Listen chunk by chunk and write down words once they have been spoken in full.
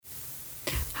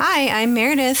Hi, I'm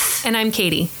Meredith. And I'm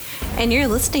Katie. And you're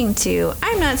listening to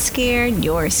I'm Not Scared,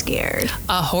 You're Scared,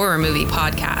 a horror movie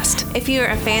podcast. If you're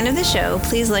a fan of the show,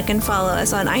 please like and follow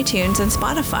us on iTunes and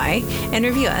Spotify and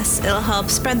review us. It'll help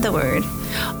spread the word.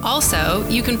 Also,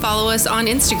 you can follow us on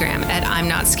Instagram at I'm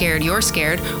Not Scared, You're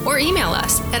Scared, or email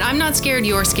us at I'm Not Scared,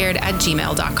 You're Scared at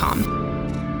gmail.com.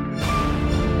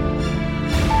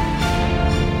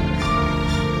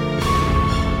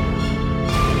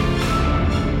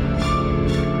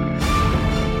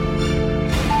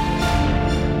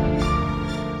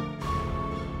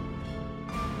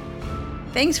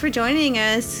 Thanks for joining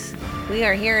us. We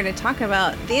are here to talk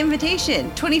about The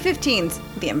Invitation, 2015's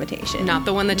The Invitation. Not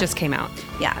the one that just came out.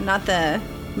 Yeah, not the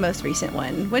most recent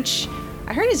one, which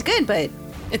I heard is good, but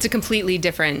it's a completely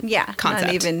different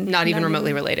concept. Not even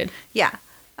remotely related. Yeah.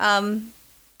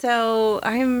 So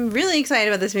I'm really excited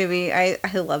about this movie. I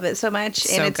love it so much.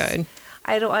 So and it's good.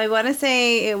 I want to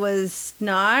say it was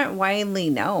not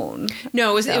widely known.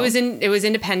 No, it was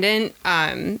independent.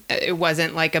 It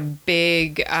wasn't like a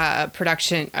big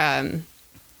production.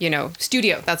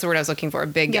 Studio. That's the word I was looking for. A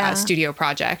big studio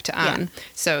project.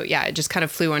 So it just kind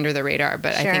of flew under the radar.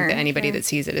 But I think that anybody that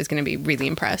sees it is going to be really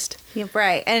impressed. Yeah,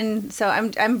 right. And so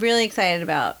I'm really excited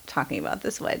about talking about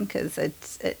this one because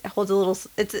it holds a little.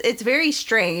 It's very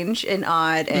strange and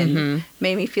odd and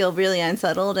made me feel really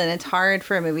unsettled. And it's hard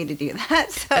for a movie to do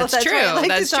that. So that's true.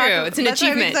 That's true. It's an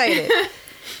achievement. I'm excited.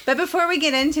 But before we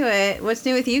get into it, what's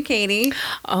new with you, Katie?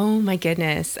 Oh my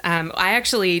goodness. I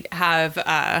actually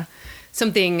have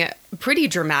something pretty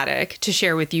dramatic to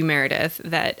share with you, Meredith,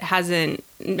 that has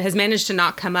managed to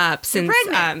not come up since.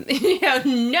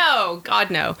 No, God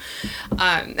no.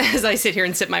 As I sit here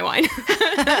and sip my wine,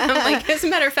 I'm like, as a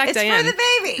matter of fact, it's I am.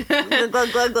 It's for the baby.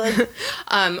 Glug, glug, glug.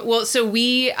 Well, so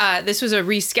we this was a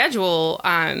reschedule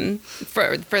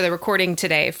for the recording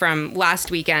today from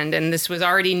last weekend, and this was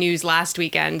already news last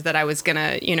weekend that I was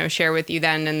gonna share with you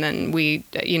then, and then we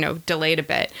delayed a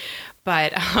bit.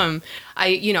 But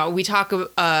we talk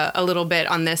a little bit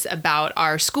on this about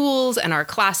our schools and our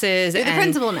classes. You're the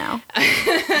principal now.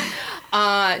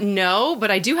 No, but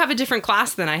I do have a different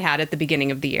class than I had at the beginning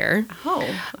of the year. Oh,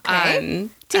 okay.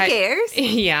 TKers?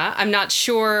 Yeah, I'm not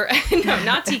sure. No,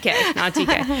 not TK. Not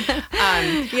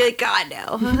TK. You're like, God,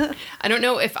 no. I don't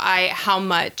know how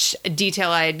much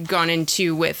detail I'd gone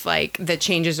into with like the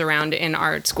changes around in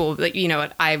art school. Like,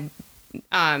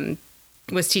 I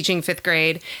was teaching 5th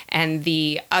grade, and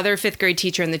the other 5th grade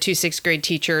teacher and the 2 6th grade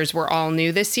teachers were all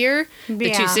new this year.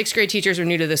 The 2 6th grade teachers were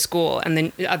new to the school, and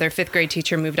the other 5th grade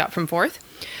teacher moved up from 4th.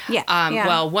 Yeah.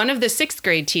 Well, one of the 6th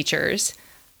grade teachers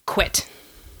quit.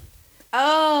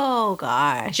 Oh,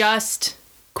 gosh. Just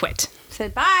quit.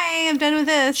 Said, bye, I'm done with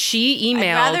this. She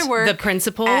emailed the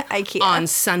principal on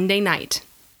Sunday night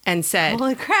and said,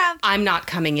 holy crap, I'm not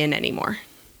coming in anymore.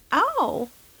 Oh,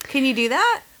 can you do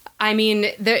that? I mean,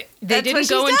 they didn't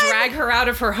go and drag her out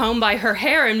of her home by her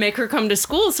hair and make her come to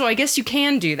school, so I guess you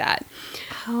can do that.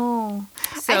 Oh.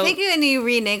 So, I think when you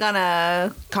renege on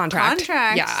a contract.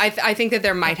 Yeah, I think that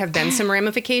there might have been some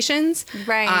ramifications.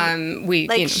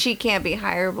 Right. She can't be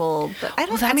hireable. But I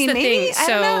don't that's maybe. Thing. I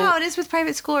don't know how it is with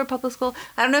private school or public school.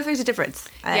 I don't know if there's a difference.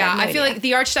 I feel like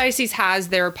the Archdiocese has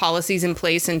their policies in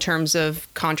place in terms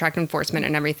of contract enforcement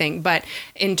and everything. But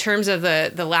in terms of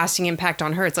the lasting impact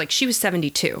on her, it's like she was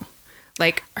 72.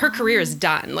 Like, her career is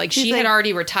done. Like, she had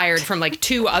already retired from, like,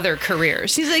 2 other careers.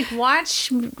 She's like,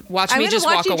 watch me just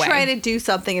walk away. I'm try to do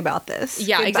something about this.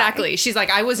 Yeah, Goodbye. Exactly. She's like,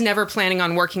 I was never planning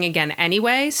on working again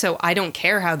anyway, so I don't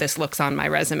care how this looks on my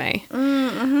resume.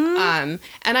 Mm-hmm.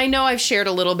 And I know I've shared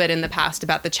a little bit in the past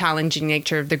about the challenging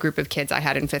nature of the group of kids I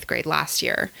had in 5th grade last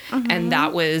year. Mm-hmm. And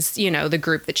that was, the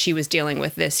group that she was dealing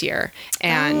with this year.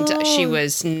 And she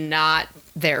was not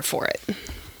there for it.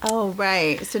 Oh,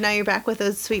 right. So now you're back with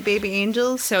those sweet baby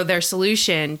angels? So their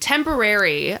solution,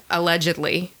 temporary,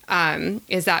 allegedly,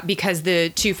 is that because the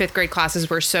 2 5th grade classes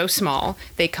were so small,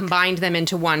 they combined them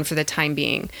into one for the time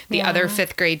being. The other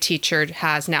 5th grade teacher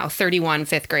has now 31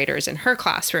 5th graders in her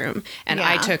classroom, and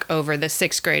I took over the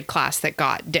 6th grade class that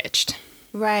got ditched.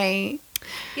 Right.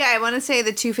 Yeah, I want to say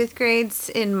the 2 5th grades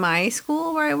in my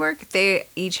school where I work, they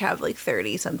each have like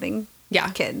 30-something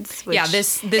kids. Which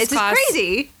this it's class...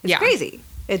 crazy. It's crazy.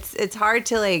 It's hard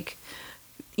to, like,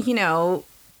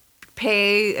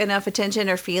 pay enough attention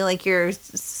or feel like you're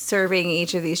serving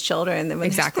each of these children. When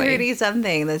Exactly. 30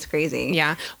 something, that's crazy.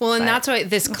 Yeah. Well, and But that's why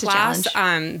this it's a class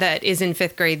challenge. that is in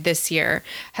 5th grade this year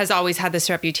has always had this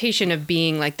reputation of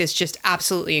being like this just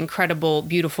absolutely incredible,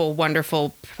 beautiful,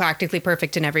 wonderful, practically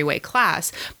perfect in every way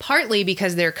class, partly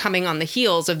because they're coming on the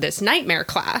heels of this nightmare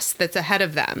class that's ahead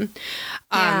of them.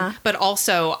 Yeah. But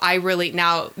also, I really,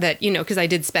 now that, you know, because I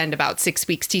did spend about 6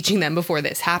 weeks teaching them before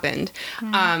this happened,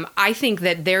 I think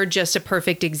that they're just a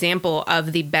perfect example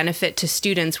of the benefit to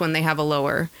students when they have a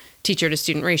lower teacher to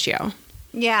student ratio.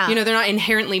 Yeah. You know, they're not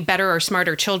inherently better or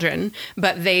smarter children,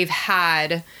 but they've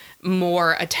had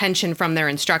more attention from their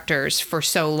instructors for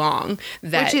so long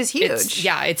that Which is huge.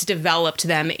 it's developed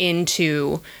them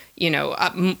into, you know,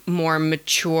 more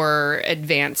mature,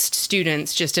 advanced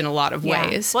students just in a lot of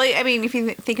ways. Well, I mean, if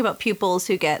you think about pupils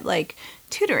who get like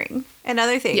tutoring and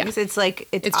other things, Yeah. it's like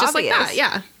it's just like obvious. that,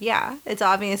 yeah. Yeah, it's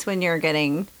obvious when you're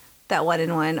getting that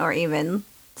 1-on-1 or even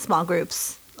small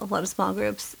groups. A lot of small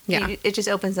groups. Yeah. It just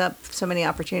opens up so many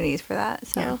opportunities for that.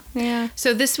 So yeah.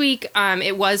 So this week,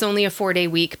 it was only a 4-day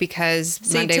week because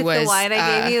So Monday you took was the wine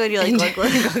I gave you and you're like,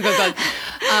 look.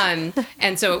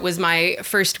 and so it was my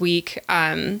first week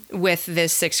with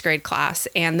this 6th grade class,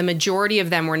 and the majority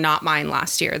of them were not mine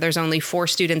last year. There's only 4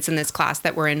 students in this class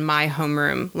that were in my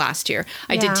homeroom last year.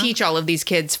 I did Yeah. teach all of these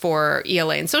kids for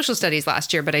ELA and social studies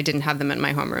last year, but I didn't have them in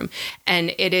my homeroom.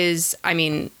 And it is, I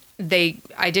mean,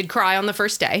 I did cry on the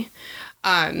first day.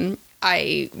 I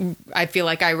feel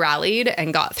like I rallied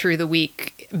and got through the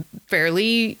week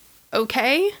fairly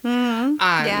okay.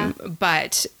 Yeah.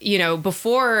 But, you know,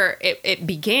 before it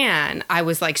began, I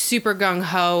was like super gung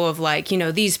ho of like, you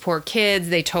know, these poor kids,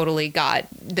 they totally got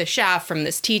the shaft from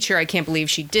this teacher. I can't believe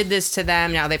she did this to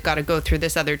them. Now they've got to go through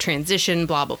this other transition,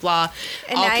 blah, blah, blah.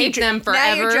 And I'll now keep them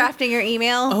forever. Now you're drafting your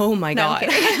email. Oh my No, I'm God.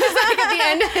 kidding. It's like at the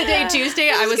end of the day, Tuesday,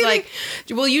 I was like,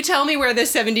 will you tell me where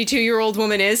this 72-year-old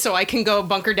woman is so I can go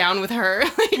bunker down with her?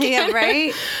 Like, Yeah,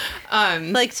 right?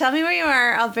 Like, tell me where you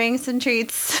are. I'll bring some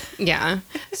treats. yeah.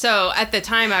 So at the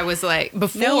time I was like, No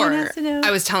before one has to know.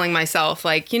 I was telling myself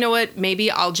like, you know what,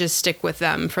 maybe I'll just stick with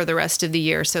them for the rest of the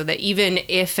year so that even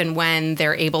if and when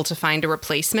they're able to find a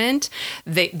replacement,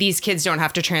 these kids don't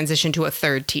have to transition to a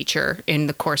third teacher in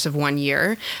the course of 1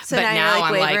 year. So but now now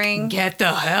you're, like, I'm wavering. like, get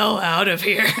the hell out of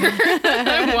here.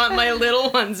 I want my little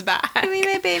ones back. Give me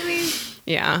my baby.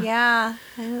 Yeah. Yeah,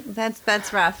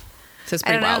 that's rough. So it's I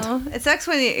pretty don't wild. know. It sucks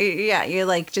when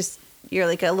you're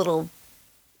like a little,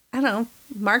 I don't know,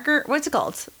 marker. What's it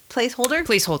called? Placeholder.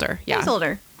 Placeholder. Yeah.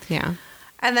 Placeholder. Yeah.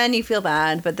 And then you feel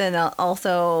bad, but then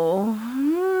also,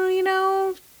 you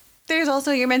know, there's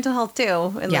also your mental health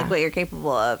too, and Yeah. like what you're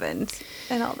capable of, and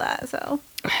all that. So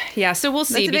Yeah. So we'll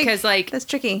see that's a big- because like that's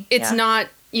tricky. it's Yeah. not,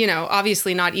 you know,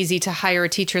 obviously not easy to hire a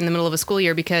teacher in the middle of a school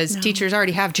year because teachers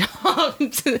already have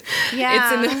jobs.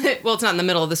 Yeah. It's not in the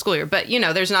middle of the school year, but you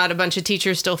know, there's not a bunch of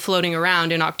teachers still floating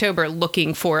around in October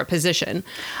looking for a position.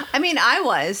 I mean, I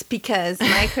was because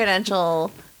my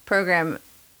credential program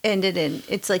ended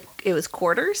it was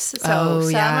quarters. So Oh,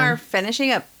 some yeah. are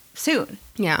finishing up soon.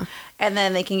 Yeah. And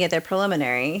then they can get their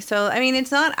preliminary. So, I mean,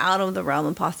 it's not out of the realm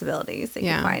of possibilities. They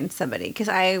Yeah. can find somebody. Because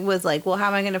I was like, well, how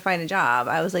am I going to find a job?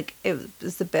 I was like, it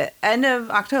was a bit end of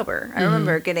October. I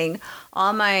remember getting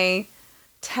all my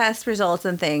test results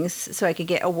and things so I could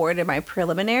get awarded my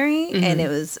preliminary. And it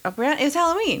was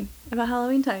Halloween, about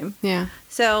Halloween time. Yeah.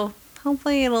 So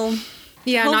hopefully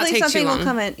Yeah. Not hopefully take something too long. will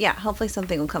come in. Yeah, hopefully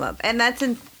something will come up. And that's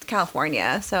in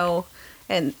California. So,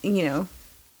 and you know,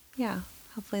 yeah,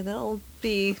 hopefully that'll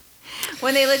be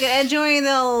when they look at Enjoy,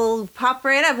 they'll pop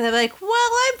right up and they'll be like, well,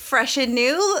 I'm fresh and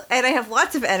new and I have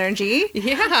lots of energy.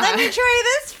 Yeah. Let me try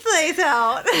this place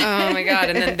out. Oh my God.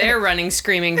 And then they're running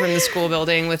screaming from the school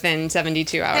building within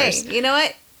 72 Hey, hours. you know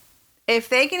what? If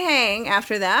they can hang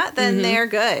after that, then Mm-hmm. they're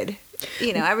good.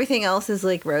 You know, everything else is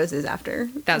like roses after.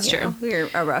 That's you true. know, we're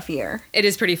a rough year. It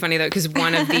is pretty funny though, because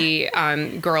one of the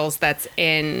girls that's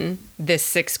in this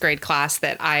 6th grade class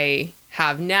that I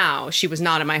have now, she was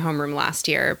not in my homeroom last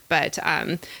year, but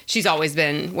she's always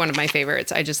been one of my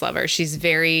favorites. I just love her. She's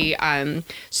very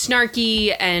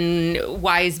snarky and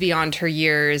wise beyond her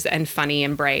years and funny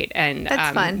and bright. And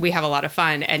That's fun. we have a lot of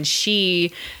fun. And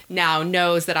she now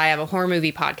knows that I have a horror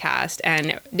movie podcast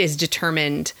and is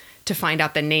determined to find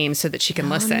out the names so that she can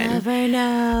listen. Never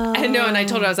know. I know, and I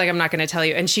told her, I was like, I'm not going to tell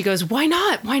you. And she goes, why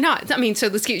not? Why not? I mean, so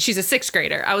she's a 6th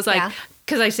grader. I was like, Yeah.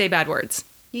 because I say bad words.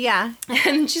 Yeah.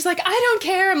 And she's like, I don't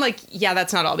care. I'm like, yeah,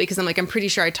 that's not all. Because I'm like, I'm pretty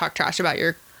sure I talk trash about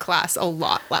your class a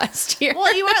lot last year.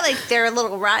 Well, you are like, they're a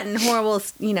little rotten, horrible,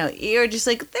 you're just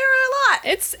like, there are a lot.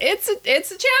 It's a challenge.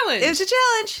 It's a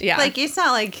challenge. Yeah. Like, it's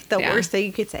not like the worst thing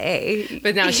you could say.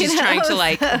 But now she's trying to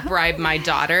like bribe my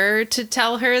daughter to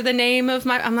tell her the name of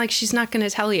I'm like, she's not going to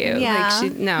tell you. Yeah.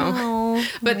 Like, no.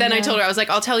 But then I told her, I was like,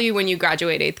 I'll tell you when you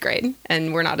graduate 8th grade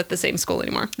and we're not at the same school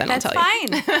anymore. Then That's I'll tell you.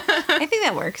 fine. I think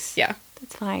that works. Yeah.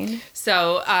 That's fine.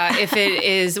 So if it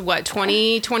is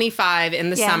 2025 in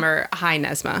the summer, hi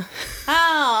Nesma.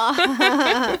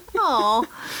 Oh. Oh.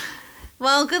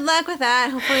 Well, good luck with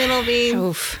that. Hopefully it'll be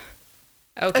Oof.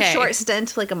 Okay. a short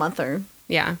stint, like a month or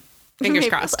Yeah. Fingers maybe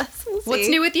crossed. less. We'll What's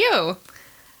see. new with you?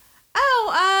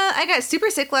 Oh, I got super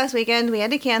sick last weekend. We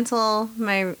had to cancel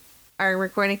our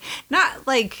recording. Not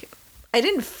like I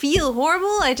didn't feel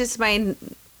horrible. I just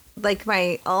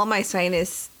all my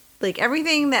sinus, like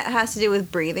everything that has to do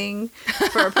with breathing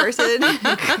for a person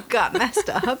got messed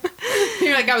up.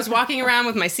 You're like, I was walking around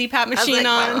with my CPAP machine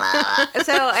on.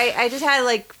 So I just had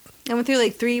I went through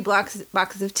like 3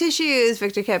 boxes of tissues.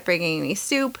 Victor kept bringing me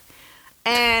soup.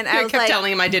 And I kept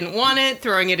telling him I didn't want it,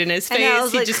 throwing it in his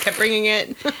face. He just kept bringing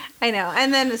it. I know.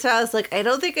 And then so I was like, I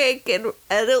don't think I can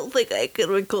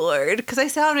record because I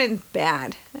sounded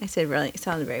bad. I said really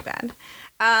sounded very bad.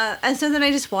 And so then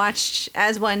I just watched,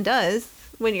 as one does,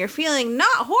 when you're feeling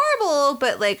not horrible,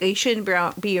 but like you shouldn't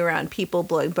be around people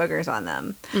blowing boogers on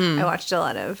them. I watched a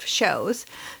lot of shows.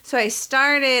 So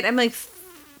I'm like,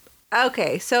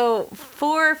 okay, so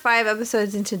 4 or 5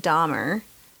 episodes into Dahmer,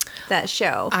 that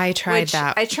show. I tried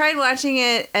that. I tried watching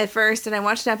it at first, and I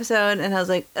watched an episode, and I was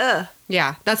like, ugh.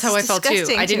 Yeah, that's how I felt too.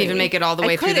 I didn't even make it all the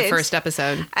way through the first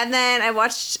episode. And then I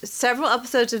watched several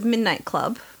episodes of Midnight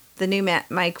Club, the new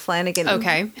Mike Flanagan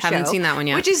haven't seen that one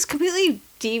yet. Which is completely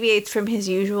deviates from his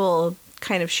usual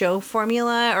kind of show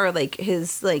formula or like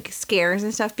his like scares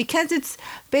and stuff because it's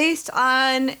based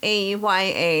on a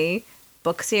YA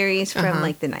book series from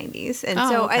like the 90s. And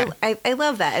I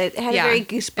love that. It had a very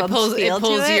Goosebumps feel to it. It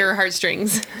pulls your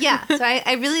heartstrings. Yeah, so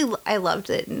I loved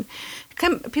it. And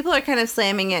people are kind of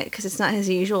slamming it because it's not his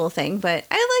usual thing, but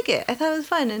I like it. I thought it was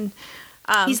fun. And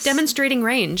he's demonstrating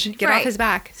range. Get off his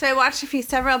back. So I watched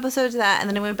several episodes of that, and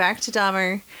then I went back to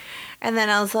Dahmer, and then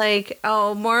I was like,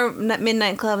 oh, more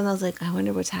Midnight Club, and I was like, I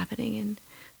wonder what's happening in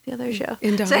the other show.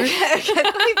 In Dahmer? So I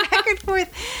kept going back and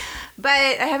forth. But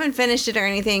I haven't finished it or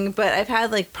anything, but I've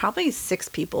had like probably 6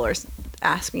 people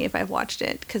ask me if I've watched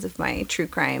it because of my true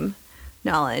crime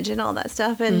knowledge and all that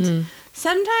stuff. And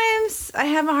sometimes I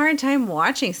have a hard time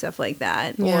watching stuff like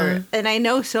that. And I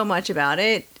know so much about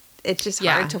it. It's just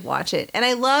hard to watch it. And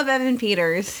I love Evan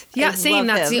Peters. Yeah, same.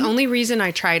 That's the only reason I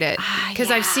tried it.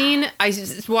 Because I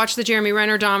watched the Jeremy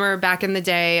Renner Dahmer back in the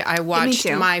day. I watched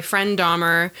My Friend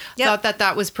Dahmer. Thought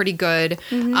that was pretty good.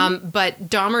 But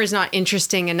Dahmer is not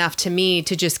interesting enough to me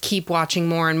to just keep watching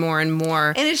more and more and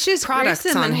more. And it's just products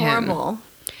gruesome on and him. horrible.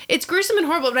 It's gruesome and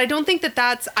horrible, but I don't think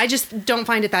I just don't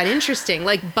find it that interesting.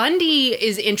 Like, Bundy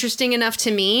is interesting enough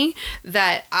to me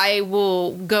that I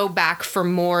will go back for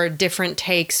more different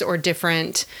takes or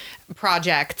different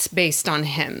projects based on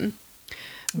him.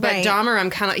 But Dahmer, I'm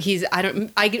kind of,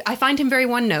 I find him very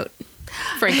one note,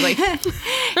 frankly. He's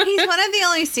one of the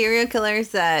only serial killers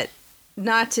that,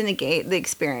 not to negate the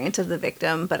experience of the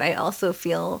victim, but I also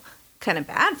feel kind of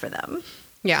bad for them.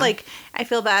 Yeah. Like, I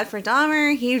feel bad for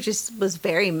Dahmer. He just was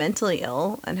very mentally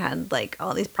ill and had, like,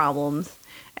 all these problems.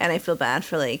 And I feel bad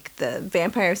for, like, the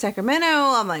Vampire of Sacramento.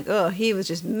 I'm like, oh, he was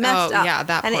just messed up. Yeah,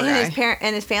 that poor guy.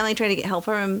 And his family tried to get help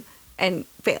from him and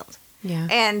failed. Yeah.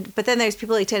 But then there's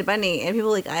people like Ted Bundy, and people,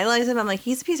 like, idolize him. I'm like,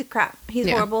 he's a piece of crap. He's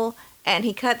horrible. And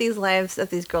he cut these lives of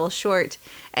these girls short.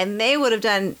 And they would have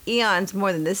done eons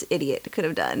more than this idiot could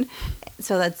have done.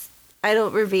 So I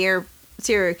don't revere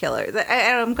serial killer.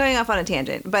 I'm going off on a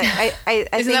tangent, but I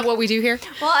Isn't that what we do here?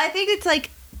 Well, I think it's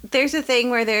like there's a thing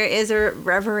where there is a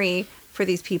reverie for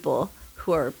these people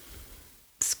who are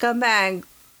scumbag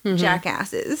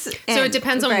jackasses. So it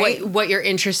depends on what you're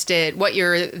interested, what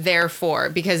you're there for.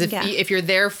 Because if you're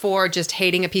there for just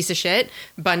hating a piece of shit,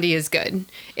 Bundy is good.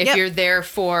 If you're there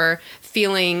for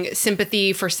feeling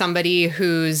sympathy for somebody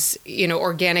whose,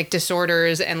 organic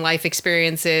disorders and life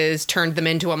experiences turned them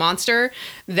into a monster,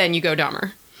 then you go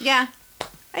Dahmer. Yeah,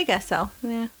 I guess so.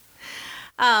 Yeah.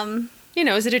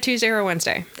 Is it a Tuesday or a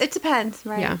Wednesday? It depends,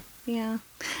 right? Yeah. Yeah.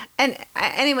 And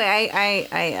anyway,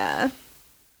 I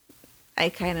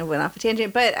kind of went off a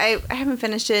tangent, but I haven't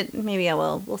finished it. Maybe I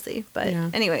will. We'll see. But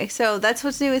anyway, so that's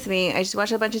what's new with me. I just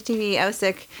watched a bunch of TV. I was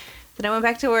sick. Then I went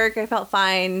back to work. I felt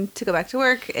fine to go back to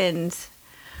work. And,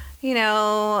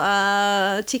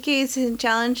 TK's a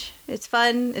challenge. It's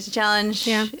fun. It's a challenge.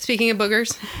 Yeah. Speaking of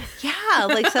boogers. Yeah,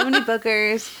 like so many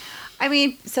boogers. I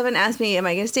mean, someone asked me, am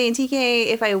I going to stay in TK?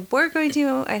 If I were going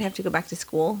to, I'd have to go back to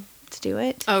school to do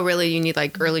it. Oh, really? You need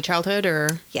like early childhood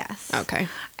or? Yes. Okay.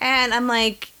 And I'm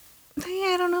like,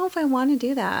 I don't know if I want to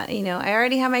do that. You know, I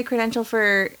already have my credential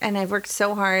and I've worked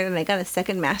so hard and I got a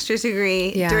second master's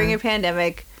degree during a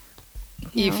pandemic.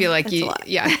 You feel like you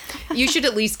should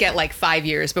at least get like 5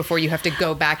 years before you have to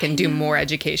go back and do more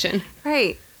education.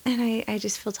 Right. And I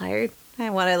just feel tired.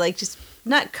 I want to like just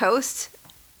not coast.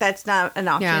 That's not an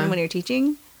option when you're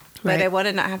teaching. But I want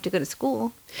to not have to go to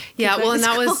school. Yeah, well, and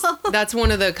that's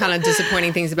one of the kind of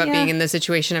disappointing things about being in the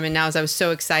situation I'm in now is I was so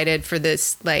excited for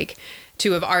this, like,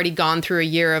 to have already gone through a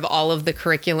year of all of the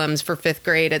curriculums for 5th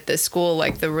grade at this school,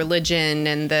 like the religion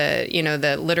and the, you know,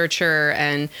 the literature,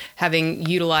 and having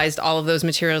utilized all of those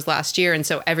materials last year. And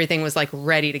so everything was like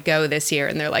ready to go this year.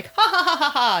 And they're like, ha ha ha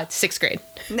ha ha, it's 6th grade.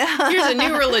 Here's a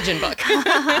new religion book.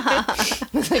 I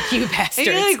was like, you bastards. And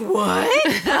you're like, what?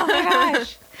 Oh my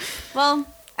gosh. Well,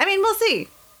 I mean, we'll see.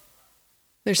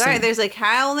 There's like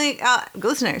howling,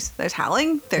 listeners. There's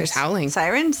howling. There's howling.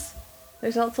 Sirens.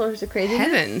 There's all sorts of crazy.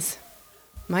 Heavens.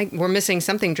 We're missing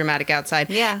something dramatic outside.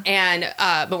 Yeah. And,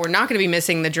 but we're not going to be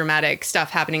missing the dramatic stuff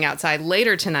happening outside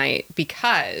later tonight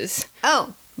because...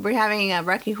 Oh, we're having a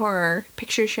Rocky Horror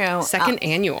Picture Show. Second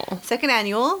annual. We're going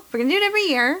to do it every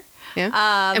year.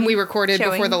 Yeah. And we recorded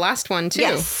before the last one too.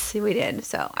 Yes, we did.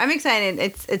 So I'm excited.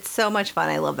 It's so much fun.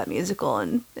 I love that musical,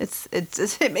 and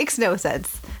it makes no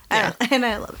sense. Yeah. And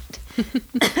I love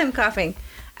it. I'm coughing,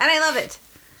 and I love it.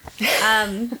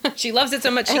 She loves it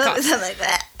so much she coughs. Something like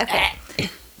that. Okay.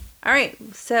 All right.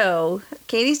 So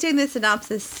Katie's doing the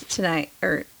synopsis tonight,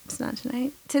 or it's not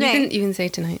tonight. Today. You can say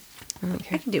tonight. I don't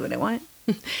care. I can do what I want.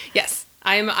 Yes.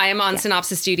 I am on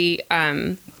synopsis duty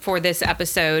for this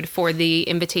episode for the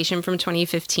invitation from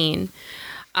 2015.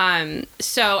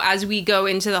 So as we go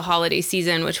into the holiday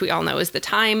season, which we all know is the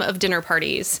time of dinner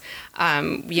parties,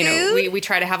 you know, we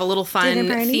try to have a little fun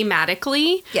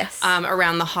thematically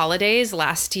around the holidays.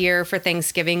 Last year for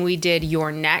Thanksgiving, we did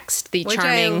You're Next, the which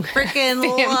charming family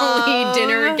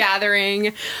dinner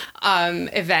gathering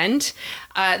event.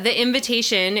 The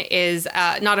invitation is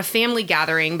not a family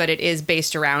gathering, but it is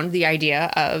based around the idea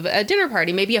of a dinner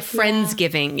party, maybe a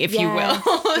Friendsgiving, if you will,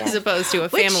 as opposed to a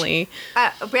family.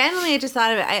 Randomly, I just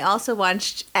thought of it. I also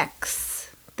watched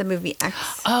X, the movie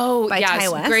X. Oh, by Ty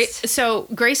West. Great. So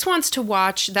Grace wants to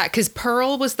watch that because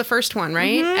Pearl was the first one,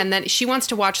 right? Mm-hmm. And then she wants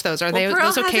to watch those. Are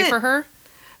those okay for her?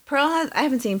 Pearl I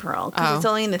haven't seen Pearl because it's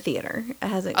only in the theater. It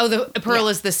hasn't. Oh, the Pearl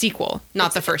is the sequel,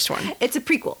 not the first one. It's a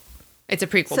prequel. It's a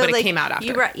prequel, but it came out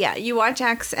after. You watch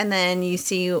X and then you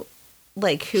see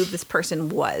like who this person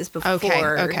was before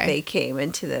they came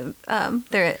into the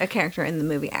they're a character in the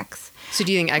movie X. So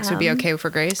do you think X would be okay for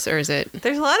Grace, or is it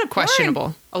there's a lot of questionable?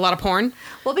 Porn. A lot of porn?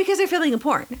 Well, because they're filming a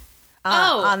porn.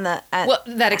 Well,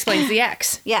 that explains the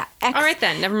X. Yeah. X. All right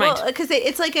then, never mind. Well, because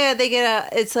it's like in the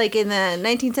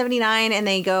 1979, and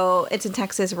they go. It's in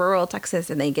Texas, rural Texas,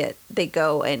 and they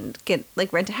go and get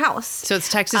like rent a house. So it's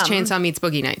Texas Chainsaw meets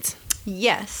Boogie Nights.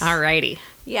 Yes. Alrighty.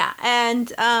 Yeah,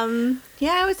 and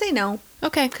I would say no.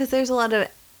 Okay. Because there's a lot of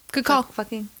good call.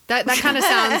 Fucking. That kind of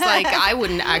sounds like I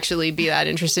wouldn't actually be that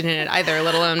interested in it either,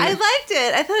 let alone... I liked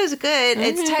it. I thought it was good. Okay.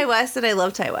 It's Ty West, and I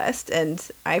love Ty West. And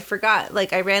I forgot,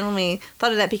 like, I randomly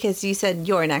thought of that because you said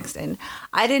You're Next. And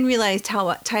I didn't realize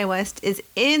Ty West is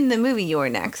in the movie You're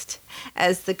Next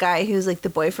as the guy who's, like, the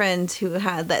boyfriend who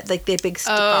had that, like, the big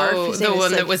scarf. Oh, the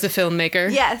one that was a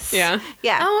filmmaker? Yes. Yeah.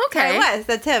 Yeah. Oh, okay. Ty West,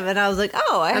 that's him. And I was like,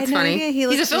 I had no idea.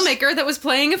 He's a filmmaker that was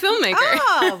playing a filmmaker.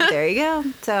 Oh, there you go.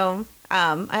 So...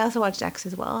 I also watched X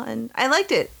as well, and I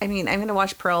liked it. I mean, I'm gonna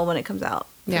watch Pearl when it comes out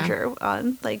for sure,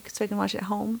 so I can watch it at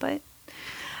home. But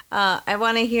I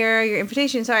want to hear your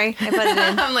invitation. Sorry, I put it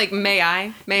in. I'm like, may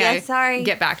I? Sorry.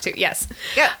 Get back to yes.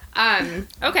 Go.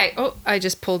 Okay. Oh, I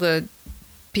just pulled a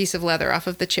piece of leather off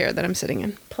of the chair that I'm sitting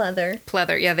in.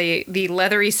 Pleather. Yeah, the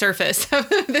leathery surface of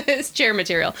this chair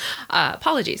material.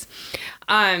 Apologies.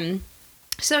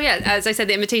 So yeah, as I said,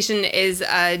 the invitation is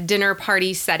a dinner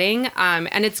party setting,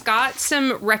 and it's got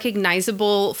some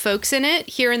recognizable folks in it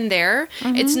here and there.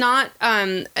 Mm-hmm. It's not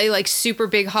a like super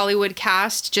big Hollywood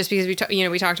cast, just because we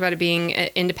talked about it being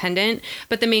independent.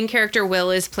 But the main character Will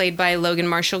is played by Logan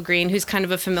Marshall Green, who's kind of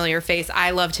a familiar face.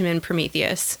 I loved him in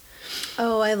Prometheus.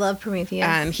 Oh, I love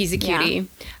Prometheus. He's a cutie.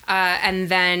 Yeah. And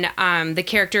then the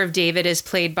character of David is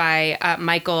played by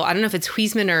Michael. I don't know if it's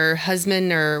Huisman or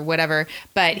Husman or whatever,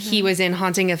 but he was in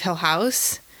Haunting of Hill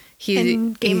House.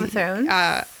 In Game of Thrones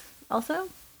also?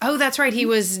 Oh, that's right. He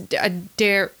was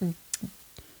Dario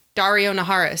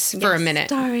Naharis for a minute.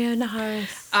 Dario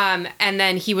Naharis. And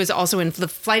then he was also in The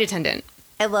Flight Attendant.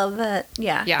 I love that.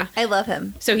 Yeah. Yeah. I love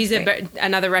him. So he's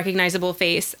another recognizable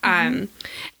face. And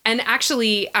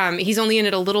actually, he's only in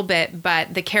it a little bit,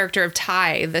 but the character of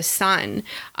Ty, the son,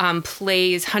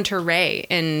 plays Hunter Ray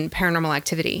in Paranormal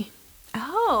Activity.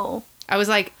 Oh. I was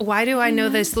like, why do I know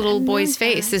this little boy's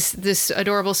face? This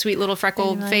adorable, sweet little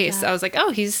freckled face. I was like,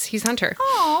 oh, he's Hunter.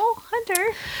 Oh,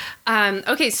 Hunter.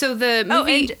 Okay, so the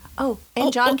movie...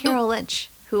 and John Carroll Lynch,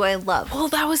 who I love. Well,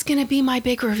 that was going to be my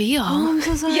big reveal. Oh, I'm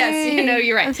so sorry. Yes,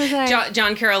 you're right. I'm so sorry.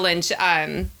 John Carroll Lynch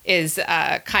is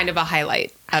kind of a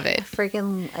highlight of it.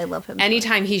 I love him.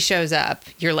 Anytime he shows up,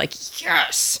 you're like,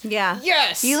 yes. Yeah.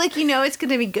 Yes. You it's going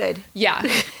to be good. Yeah.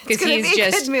 Because he's be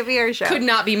just a good movie or show. Could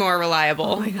not be more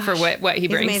reliable for what he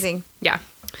brings. Amazing. Yeah.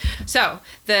 So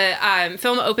the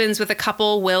film opens with a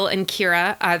couple, Will and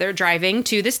Kira. They're driving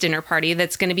to this dinner party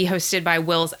that's going to be hosted by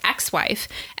Will's ex-wife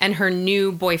and her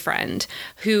new boyfriend,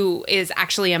 who is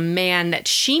actually a man that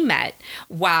she met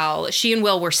while she and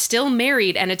Will were still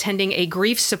married and attending a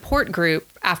grief support group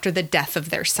after the death of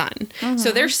their son. Mm-hmm.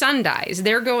 So their son dies.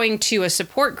 They're going to a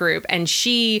support group, and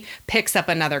she picks up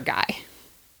another guy.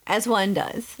 As one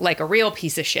does. Like a real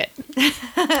piece of shit.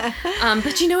 But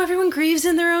everyone grieves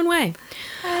in their own way.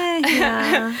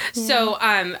 Yeah. So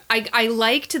I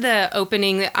liked the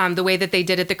opening, the way that they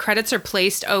did it. The credits are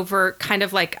placed over kind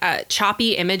of like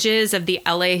choppy images of the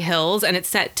LA hills, and it's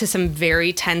set to some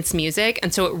very tense music.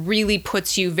 And so it really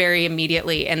puts you very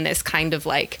immediately in this kind of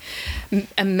like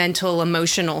a mental,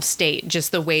 emotional state,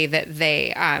 just the way that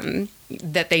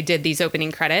they did these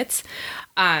opening credits.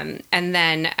 And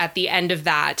then at the end of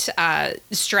that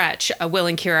stretch, Will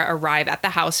and Kira arrive at the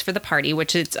house for the party,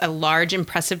 which is a large,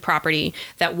 impressive property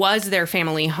that was their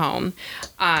family home.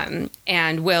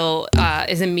 And Will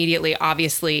is immediately,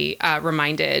 obviously,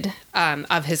 reminded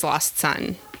of his lost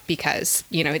son because,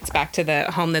 it's back to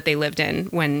the home that they lived in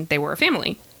when they were a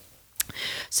family.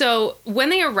 So when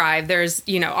they arrive, there's,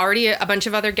 already a bunch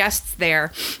of other guests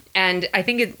there. And I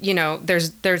think,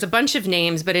 there's a bunch of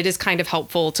names, but it is kind of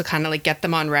helpful to kind of like get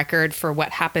them on record for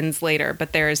what happens later.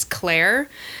 But there's Claire,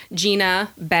 Gina,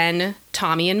 Ben,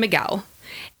 Tommy, and Miguel.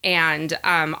 And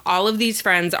all of these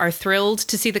friends are thrilled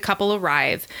to see the couple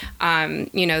arrive.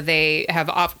 They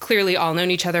have clearly all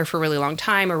known each other for a really long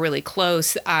time, or really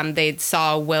close. They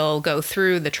saw Will go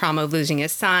through the trauma of losing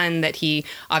his son, that he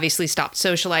obviously stopped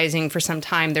socializing for some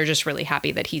time. They're just really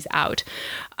happy that he's out.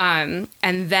 And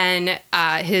then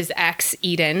his ex,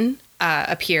 Eden,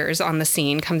 appears on the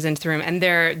scene, comes into the room, and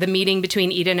the meeting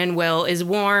between Eden and Will is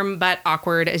warm but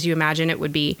awkward, as you imagine it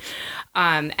would be.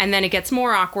 And then it gets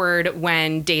more awkward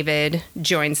when David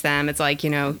joins them. It's like,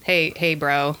 hey,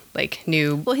 bro, like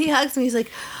new. Well, he hugs me. He's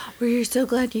like, we're so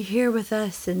glad you're here with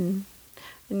us. And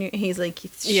he's like,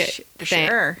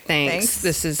 sure. Thanks.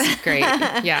 This is great.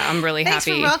 Yeah, I'm really Thanks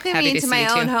happy. for welcoming me to to my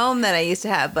own home that I used to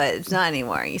have, but it's not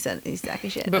anymore. You said he's sack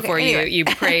of shit. Before okay, anyway. you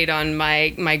preyed on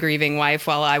my grieving wife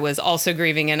while I was also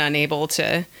grieving and unable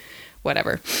to.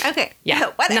 Whatever. Okay. Yeah.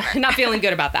 Whatever. Not feeling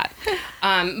good about that.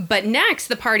 But next,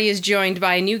 the party is joined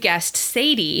by a new guest,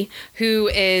 Sadie, who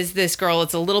is this girl.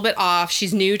 It's a little bit off.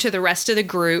 She's new to the rest of the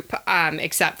group,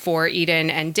 except for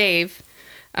Eden and Dave.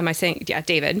 Am I saying? Yeah,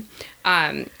 David.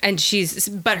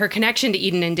 But her connection to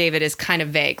Eden and David is kind of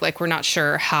vague. Like, we're not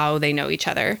sure how they know each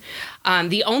other.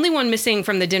 The only one missing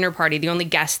from the dinner party, the only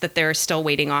guest that they're still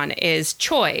waiting on, is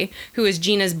Choi, who is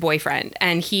Gina's boyfriend.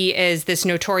 And he is this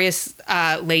notorious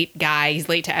late guy. He's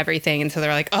late to everything. And so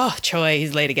they're like, oh, Choi,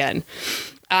 he's late again.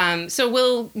 So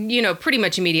Will, pretty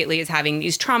much immediately is having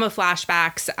these trauma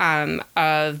flashbacks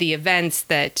of the events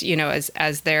that,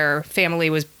 as their family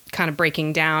was kind of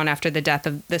breaking down after the death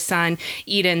of the son,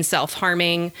 Eden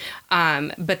self-harming.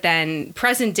 But then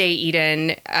present day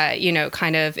Eden,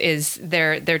 kind of is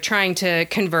they're trying to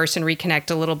converse and reconnect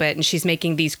a little bit. And she's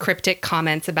making these cryptic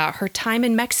comments about her time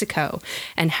in Mexico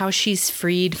and how she's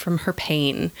freed from her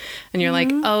pain. And you're like,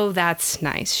 oh, that's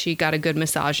nice. She got a good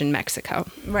massage in Mexico.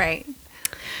 Right.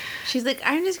 She's like,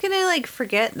 I'm just going to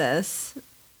forget this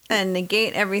and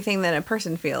negate everything that a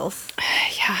person feels.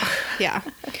 Yeah.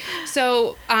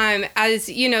 So, as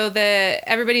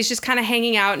everybody's just kind of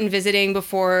hanging out and visiting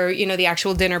before, the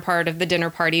actual dinner part of the dinner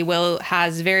party. Will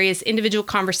has various individual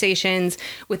conversations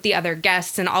with the other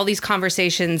guests, and all these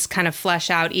conversations kind of flesh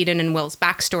out Eden and Will's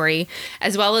backstory,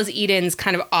 as well as Eden's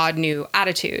kind of odd new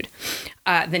attitude.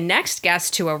 The next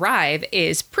guest to arrive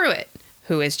is Pruitt,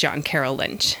 who is John Carroll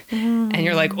Lynch. And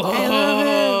you're like,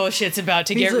 oh, shit's about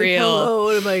to get real. Hello.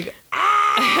 And I'm like,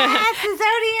 it's the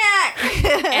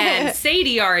Zodiac. And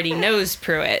Sadie already knows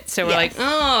Pruitt. So we're like,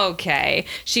 oh, okay.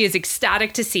 She is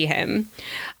ecstatic to see him.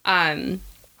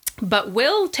 But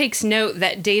Will takes note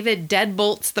that David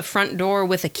deadbolts the front door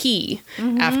with a key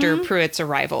after Pruitt's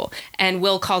arrival. And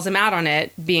Will calls him out on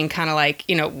it, being kind of like,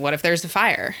 what if there's a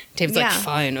fire? David's like,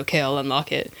 fine, okay, I'll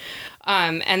unlock it.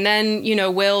 And then,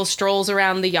 Will strolls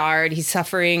around the yard. He's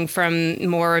suffering from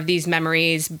more of these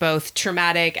memories, both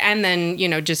traumatic and then,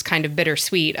 just kind of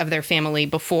bittersweet of their family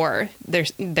before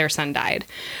their son died.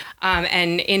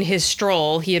 And in his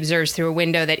stroll, he observes through a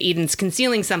window that Eden's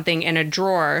concealing something in a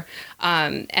drawer,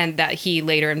 and that he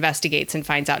later investigates and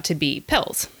finds out to be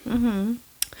pills. Mm-hmm.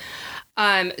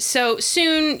 So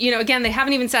soon, again, they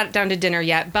haven't even sat down to dinner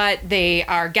yet, but they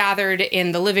are gathered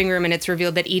in the living room, and it's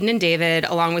revealed that Eden and David,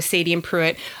 along with Sadie and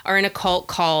Pruitt, are in a cult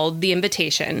called The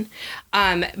Invitation.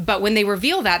 But when they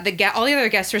reveal that, all the other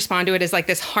guests respond to it as like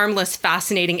this harmless,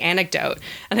 fascinating anecdote.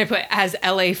 And I put, as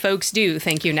LA folks do,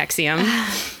 thank you, Nexium.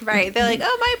 Right. They're like,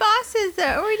 oh, my boss is,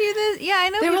 we do this. Yeah, I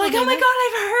know. They were like, oh my God,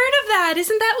 I've heard of that.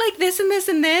 Isn't that like this and this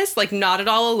and this? Like not at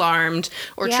all alarmed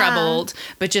or troubled,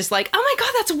 but just like, oh my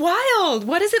God, that's wild.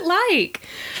 What is it like?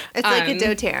 It's like a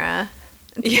doTERRA.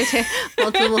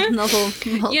 multiple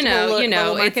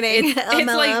marketing.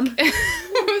 It's like,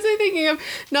 what was I thinking of?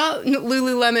 Not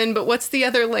Lululemon, but what's the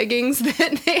other leggings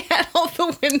that they had all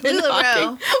the women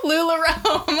LuLaRoe.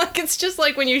 LuLaRoe. I'm like, it's just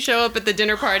like when you show up at the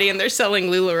dinner party and they're selling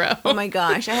LuLaRoe. Oh my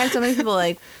gosh, I had so many people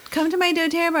like, come to my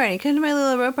doTERRA party, come to my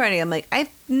LuLaRoe party. I'm like,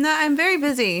 I'm very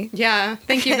busy. Yeah,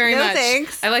 thank you very much.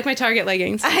 Thanks. I like my Target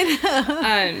leggings. I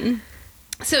know.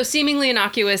 So seemingly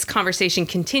innocuous conversation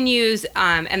continues,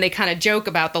 and they kind of joke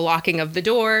about the locking of the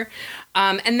door.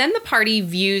 And then the party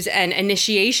views an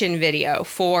initiation video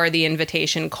for the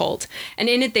Invitation cult. And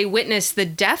in it, they witness the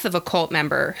death of a cult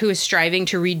member who is striving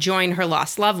to rejoin her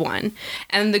lost loved one.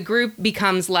 And the group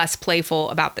becomes less playful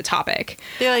about the topic.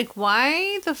 They're like,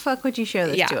 why the fuck would you show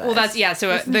this to us?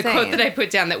 So the quote that I put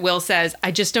down that Will says,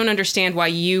 I just don't understand why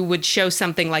you would show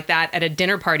something like that at a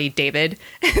dinner party, David.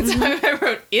 And so I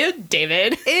wrote, ew,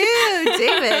 David. Ew,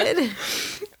 David.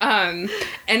 And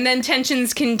then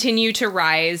tensions continue to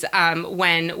rise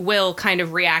when Will kind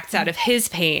of reacts out of his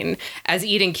pain as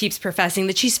Eden keeps professing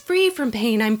that she's free from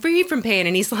pain. I'm free from pain.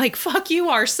 And he's like, fuck you,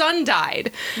 our son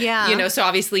died. Yeah. So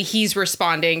obviously he's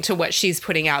responding to what she's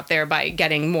putting out there by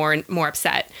getting more and more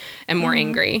upset and more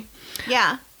angry.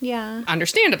 Yeah. Yeah.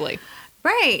 Understandably.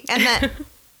 Right. And that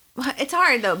it's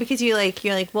hard though, because you're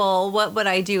like, well, what would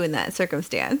I do in that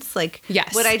circumstance? Like,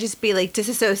 yes. Would I just be like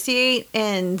disassociate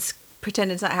and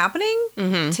pretend it's not happening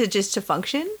to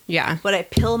function? Yeah. Would I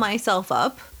pill myself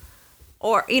up?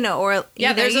 Or,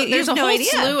 there's a whole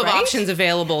slew of options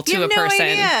available to a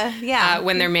person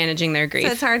when they're managing their grief.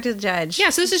 So it's hard to judge.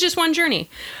 Yeah, so this is just one journey.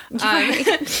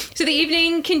 So the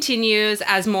evening continues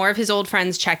as more of his old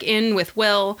friends check in with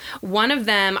Will. One of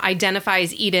them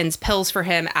identifies Eden's pills for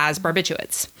him as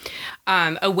barbiturates.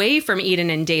 Away from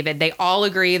Eden and David, they all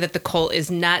agree that the cult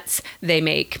is nuts. They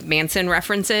make Manson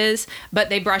references, but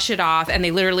they brush it off and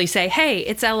they literally say, hey,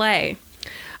 it's LA.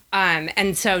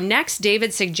 And so next,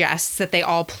 David suggests that they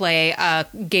all play a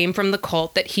game from the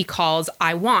cult that he calls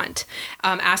I Want,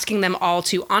 asking them all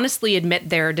to honestly admit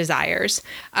their desires.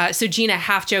 So Gina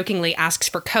half-jokingly asks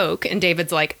for Coke, and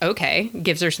David's like, okay,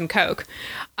 gives her some Coke.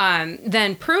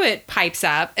 Then Pruitt pipes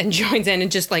up and joins in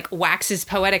and just like waxes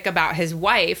poetic about his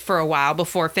wife for a while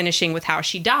before finishing with how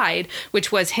she died, which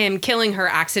was him killing her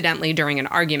accidentally during an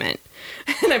argument.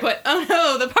 And I put, oh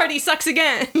no, the party sucks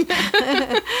again.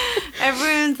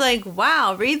 Everyone's like,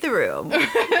 wow, read the room.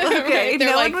 Okay,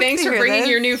 They're like, thanks for bringing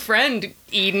your new friend,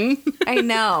 Eden. I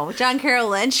know. John Carroll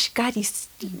Lynch. God,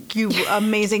 you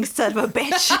amazing son of a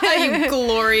bitch. You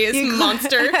glorious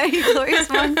monster. You glorious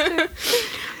monster.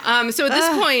 So at this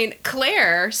point,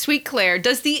 Claire, sweet Claire,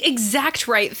 does the exact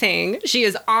right thing. She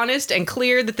is honest and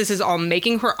clear that this is all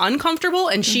making her uncomfortable,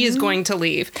 and she is going to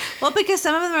leave. Well, because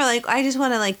some of them are like, I just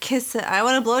want to like kiss. I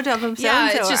want to blowjob him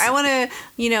so-and-so. Or I want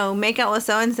to, make out with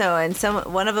so-and-so. And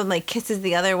one of them like kisses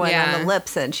the other one on the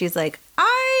lips, and she's like,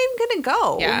 I'm gonna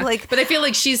go. Yeah. But I feel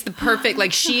like she's the perfect,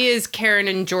 like she is Karen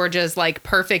and Georgia's like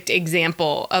perfect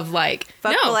example of like,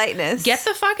 politeness. Get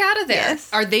the fuck out of there.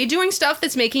 Yes. Are they doing stuff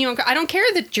that's making you I don't care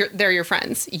that they're your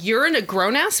friends. You're a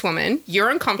grown ass woman. You're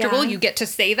uncomfortable. Yeah. You get to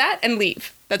say that and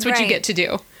leave. That's what you get to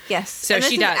do. Yes. So and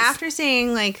she does. After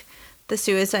seeing like the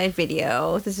suicide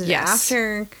video. This is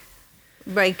after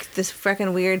like this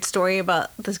freaking weird story about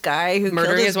this guy who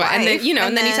murdering killed his wife. And then,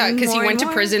 and then he's out because he went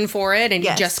to prison for it and he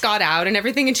Yes. just got out and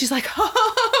everything. And she's like,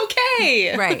 oh,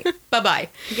 okay. Right. Bye-bye.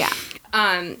 Yeah.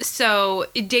 So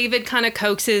David kind of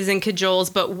coaxes and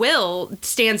cajoles, but Will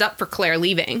stands up for Claire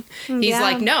leaving. He's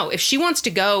like, no, if she wants to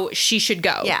go, she should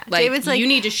go. Yeah. Like, David's like, you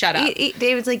need to shut up.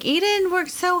 David's like, Eden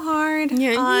worked so hard on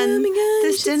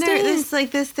this dinner,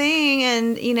 this thing,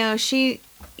 and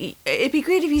it'd be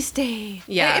great if you stayed.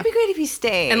 Yeah. It'd be great if you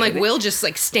stayed. And like Will just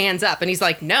like stands up and he's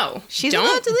like, no, she's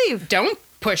allowed to leave. Don't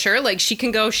push her. Like, she can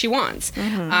go if she wants.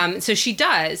 So she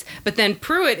does. But then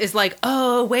Pruitt is like,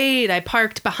 oh, wait, I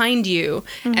parked behind you.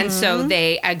 And so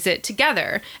they exit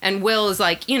together. And Will is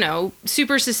like,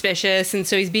 super suspicious. And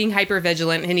so he's being hyper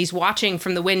vigilant and he's watching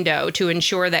from the window to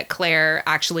ensure that Claire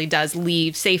actually does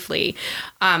leave safely.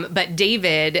 But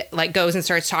David like goes and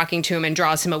starts talking to him and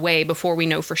draws him away before we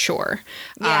know for sure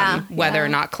whether or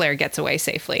not Claire gets away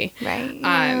safely.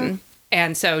 Right.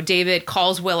 And so David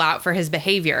calls Will out for his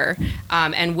behavior,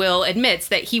 and Will admits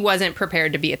that he wasn't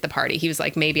prepared to be at the party. He was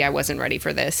like, maybe I wasn't ready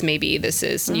for this. Maybe this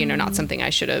is, not something I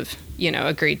should have,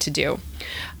 agreed to do.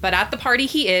 But at the party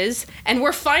he is, and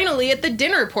we're finally at the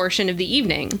dinner portion of the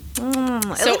evening.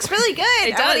 It looks really good.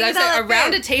 It does.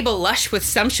 Around a table lush with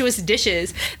sumptuous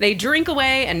dishes, they drink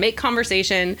away and make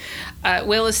conversation.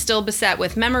 Will is still beset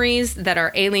with memories that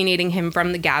are alienating him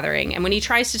from the gathering. And when he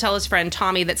tries to tell his friend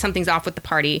Tommy that something's off with the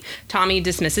party, Tommy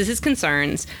dismisses his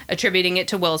concerns, attributing it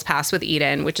to Will's past with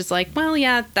Eden, which is like, well,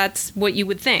 yeah, that's what you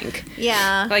would think.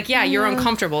 Yeah. Like, yeah, you're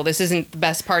uncomfortable. This isn't the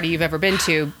best party you've ever been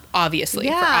to, obviously,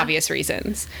 for obvious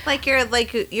reasons. Like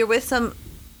you're with some.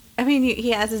 I mean,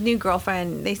 he has his new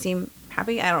girlfriend. They seem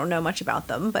happy. I don't know much about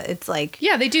them, but it's like,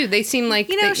 yeah, they do. They seem like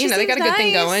they got a good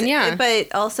thing going. Yeah,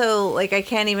 but also like I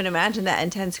can't even imagine that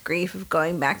intense grief of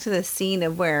going back to the scene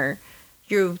of where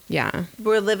you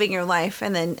were living your life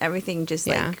and then everything just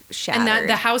like shattered. And that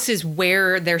the house is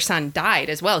where their son died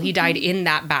as well. He died in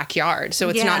that backyard. So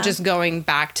it's not just going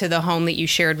back to the home that you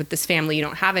shared with this family you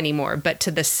don't have anymore, but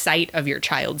to the site of your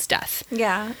child's death.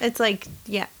 Yeah. It's like,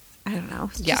 I don't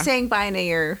know. Just saying bye to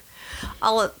your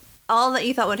all that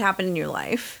you thought would happen in your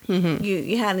life.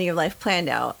 You had your life planned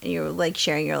out and you were like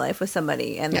sharing your life with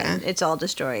somebody and then it's all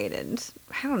destroyed and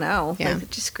I don't know. Like,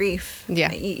 just grief.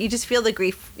 Yeah. You just feel the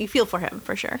grief. You feel for him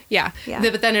for sure. Yeah.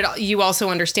 But then you also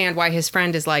understand why his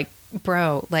friend is like,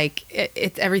 bro, like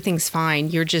everything's fine.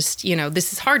 You're just,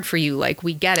 this is hard for you. Like,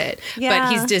 we get it. Yeah.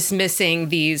 But he's dismissing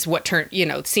these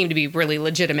seem to be really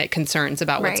legitimate concerns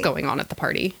about what's going on at the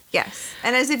party. Yes.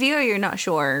 And as a viewer, you're not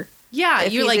sure. Yeah,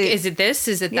 you're like, is it this?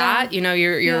 Is it that?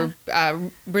 You're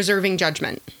reserving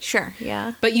judgment. Sure,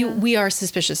 yeah. But we are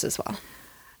suspicious as well.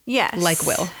 Yes. Like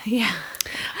Will. Yeah.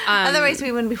 Otherwise,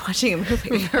 we wouldn't be watching a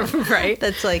movie. Right?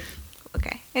 That's like,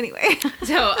 okay. Anyway.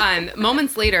 So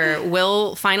moments later,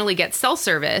 Will finally gets cell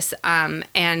service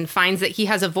and finds that he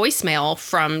has a voicemail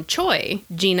from Choi,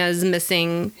 Gina's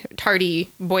missing tardy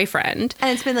boyfriend.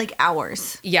 And it's been like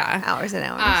hours. Yeah. Hours and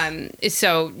hours.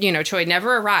 So, Choi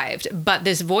never arrived. But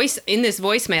in this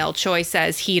voicemail, Choi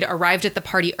says he'd arrived at the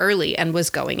party early and was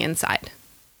going inside.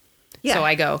 Yeah. So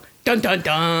I go, dun, dun,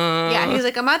 dun. Yeah, he's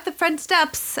like, I'm at the front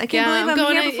steps. I can't believe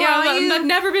I'm here before you. I've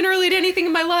never been early to anything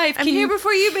in my life. I'm here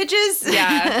before you, bitches.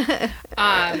 Yeah.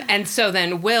 And so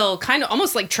then Will kind of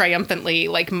almost like triumphantly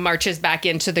like marches back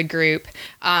into the group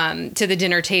to the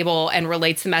dinner table and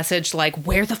relates the message like,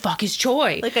 where the fuck is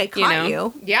Choi? Like, I caught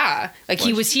you. Yeah. Like,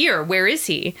 he was here. Where is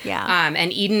he? Yeah.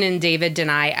 And Eden and David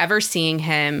deny ever seeing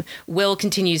him. Will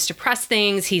continues to press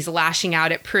things. He's lashing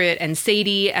out at Pruitt and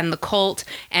Sadie and the cult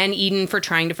and Eden for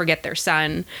trying to forget their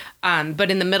son.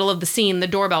 But in the middle of the scene, the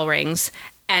doorbell rings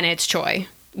and it's Choi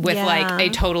with like a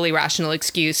totally rational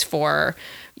excuse for,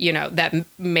 that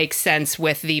makes sense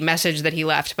with the message that he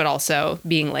left, but also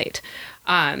being late.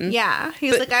 He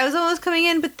was like, I was almost coming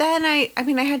in, but then I had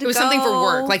to go. It was something for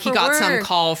work. Like, he got some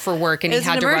call for work and he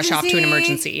had to rush off to an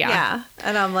emergency. Yeah. Yeah.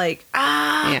 And I'm like,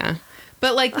 Yeah.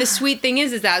 But, like, the sweet thing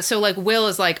is that, so, like, Will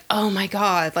is like, oh, my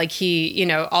God. Like,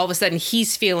 he, all of a sudden,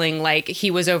 he's feeling like he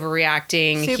was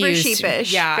overreacting. Super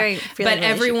sheepish. Yeah. But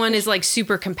everyone is, like,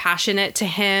 super compassionate to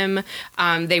him.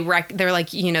 They're like,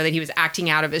 that he was acting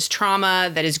out of his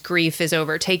trauma, that his grief is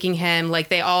overtaking him. Like,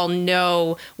 they all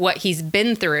know what he's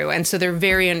been through. And so they're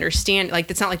very understanding.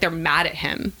 Like, it's not like they're mad at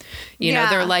him.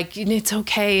 They're like, it's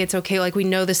okay. It's okay. Like, we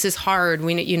know this is hard.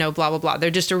 We, blah, blah, blah.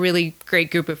 They're just a really great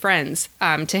group of friends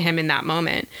to him in that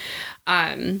moment.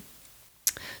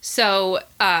 So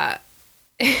I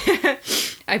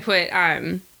put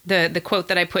the quote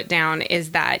that I put down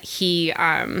is that he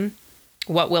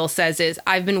what Will says is,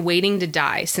 I've been waiting to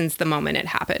die since the moment it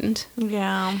happened.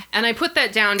 Yeah. And I put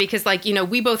that down because, like, you know,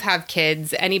 we both have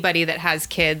kids. Anybody that has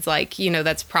kids, like, you know,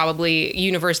 that's probably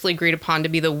universally agreed upon to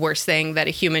be the worst thing that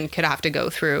a human could have to go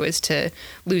through is to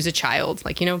lose a child.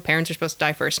 Like, you know, parents are supposed to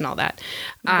die first and all that.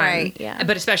 Right, yeah.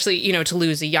 But especially, you know, to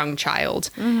lose a young child.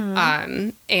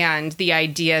 And the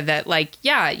idea that, like,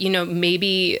 yeah, you know,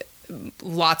 maybe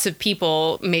lots of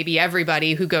people, maybe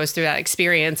everybody who goes through that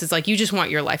experience is like, you just want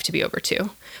your life to be over too.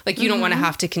 Like, you don't want to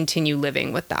have to continue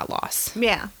living with that loss.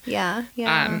 Yeah. Yeah.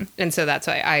 Yeah. And so that's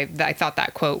why I thought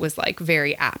that quote was like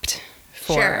very apt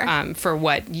for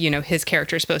what, you know, his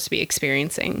character is supposed to be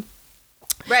experiencing.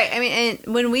 Right. I mean,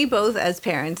 and when we both as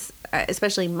parents,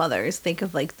 especially mothers, think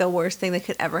of like the worst thing that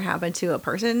could ever happen to a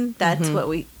person, that's what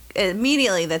we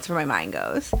immediately, that's where my mind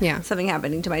goes. Yeah. Something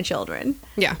happening to my children.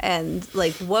 Yeah. And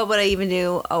like, what would I even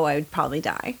do? Oh, I would probably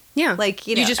die. Yeah. Like,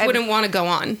 you know, you just wouldn't want to go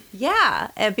on. Yeah.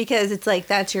 And because it's like,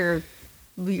 that's your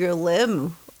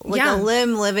limb. Like Yeah. a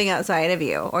limb living outside of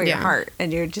you or your Yeah. heart.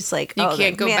 And you're just like, You oh,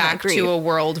 can't go man, that back grief. to a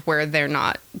world where they're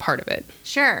not part of it.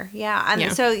 Sure, yeah, and Yeah.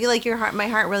 so you like my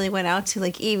heart really went out to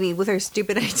like Evie with her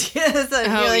stupid ideas.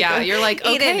 And You're like,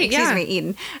 Eden, okay, excuse yeah. me,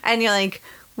 Eden, and you're like,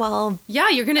 well, Yeah,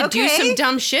 you're going to do Okay. some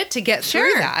dumb shit to get through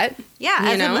Sure. that.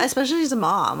 yeah, You know? especially as a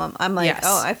mom, I'm like, Yes.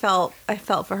 oh, I felt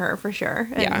for her for sure.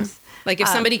 And, Yeah. Like if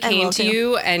somebody and came Will to too.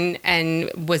 you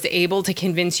and was able to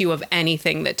convince you of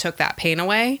anything that took that pain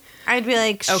away, I'd be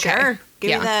like, Okay. sure, give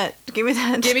Yeah. me that, give me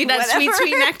that sweet, whatever.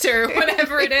 sweet nectar,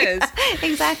 whatever it is.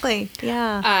 Exactly,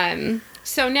 yeah.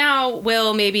 So now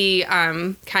Will maybe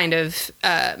kind of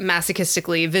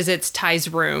masochistically visits Ty's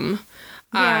room.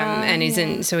 And he's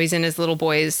in his little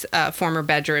boy's former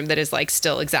bedroom that is like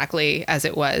still exactly as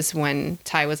it was when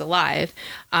Ty was alive.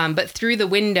 But through the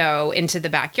window into the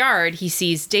backyard, he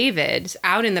sees David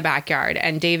out in the backyard,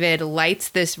 and David lights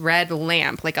this red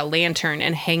lamp, like a lantern,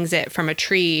 and hangs it from a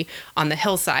tree on the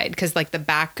hillside. Cause like the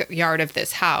backyard of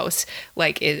this house,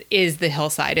 like is the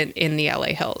hillside in the LA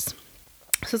hills.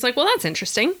 So it's like, well, that's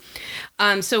interesting.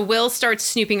 So Will starts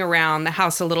snooping around the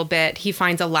house a little bit. He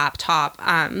finds a laptop,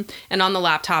 and on the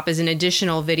laptop is an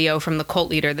additional video from the cult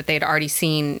leader that they'd already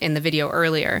seen in the video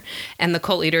earlier. And the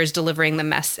cult leader is delivering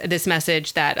this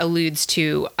message that alludes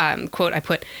to, quote, I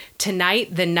put,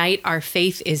 "Tonight, the night our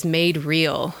faith is made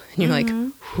real." And you're like,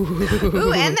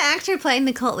 Ooh, and the actor playing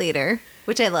the cult leader,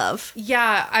 which I love.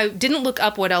 yeah, I didn't look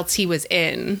up what else he was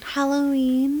in.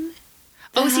 Halloween.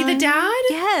 Oh, is he the dad?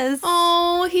 Yes.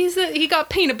 Oh, he got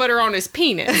peanut butter on his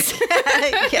penis.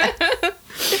 Yeah. Oh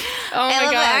I my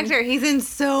love God. the actor. He's in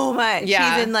so much.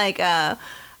 Yeah. He's in like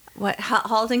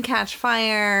Halt and Catch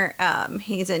Fire.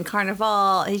 He's in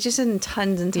Carnival. He's just in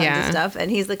tons and tons Yeah. of stuff.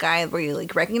 And he's the guy where you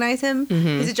like recognize him.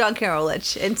 He's a John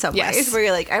Carroll-ish in some Yes. ways, where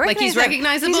you're like, I recognize Like he's him.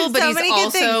 recognizable, in but so he's many good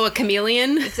also things. a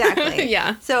chameleon. Exactly.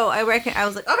 Yeah. So I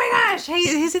was like, oh my gosh,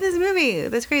 he's in this movie.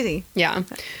 That's crazy. Yeah.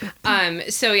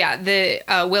 So yeah, the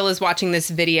Will is watching this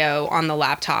video on the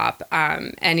laptop,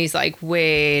 and he's like,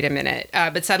 wait a minute.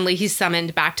 But suddenly he's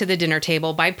summoned back to the dinner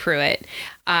table by Pruitt,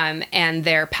 and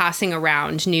they're passing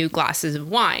around new glasses of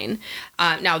wine.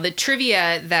 Now, the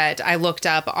trivia that I looked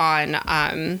up on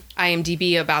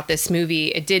IMDb about this movie,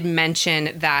 it did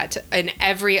mention that in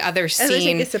every other As I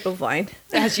scene, take a sip of wine.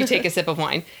 as you take a sip of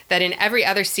wine, that in every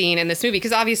other scene in this movie,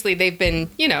 because obviously they've been,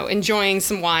 you know, enjoying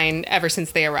some wine ever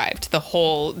since they arrived, this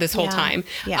whole Yeah. time.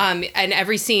 Yeah. And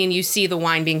every scene you see the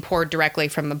wine being poured directly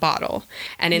from the bottle.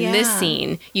 And in this Yeah.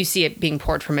 scene, you see it being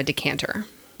poured from a decanter.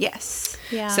 Yes.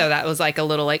 Yeah. So that was like a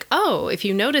little like, oh, if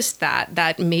you noticed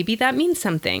that maybe that means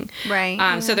something. Right.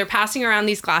 So they're passing around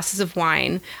these glasses of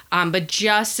wine, but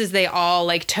just as they all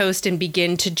like toast and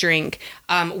begin to drink,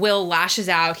 Will lashes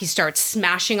out. He starts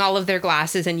smashing all of their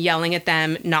glasses and yelling at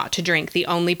them not to drink. The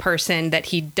only person that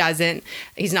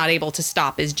he's not able to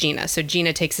stop is Gina. So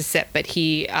Gina takes a sip, but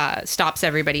he stops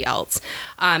everybody else.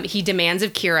 He demands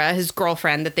of Kira, his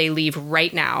girlfriend, that they leave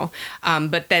right now.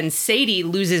 But then Sadie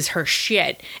loses her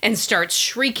shit and starts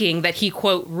shrieking that he,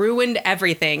 quote, ruined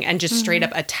everything, and just straight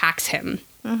up attacks him.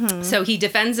 So he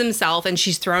defends himself, and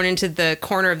she's thrown into the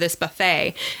corner of this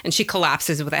buffet, and she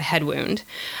collapses with a head wound.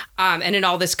 And in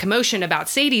all this commotion about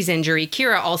Sadie's injury,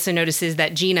 Kira also notices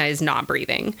that Gina is not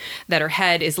breathing, that her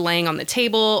head is laying on the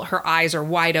table, her eyes are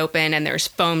wide open, and there's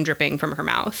foam dripping from her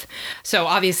mouth. So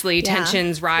obviously Yeah.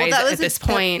 tensions rise Well, at this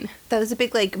point. That was a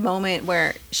big like moment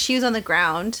where she was on the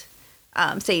ground,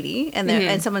 Sadie, and Mm-hmm.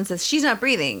 and someone says she's not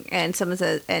breathing, and someone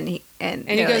says, And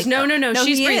he they're goes, like, no,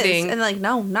 she's he is. breathing. And like,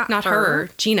 no, not her,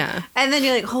 Gina. And then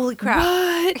you're like, holy crap.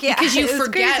 What? Yeah, because you it was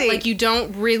forget, crazy. like, you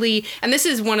don't really, and this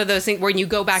is one of those things where you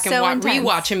go back and So intense.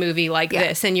 rewatch a movie like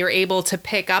this, and you're able to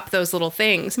pick up those little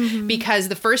things, because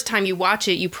the first time you watch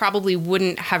it, you probably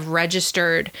wouldn't have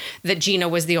registered that Gina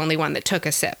was the only one that took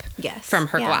a sip from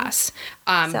her glass.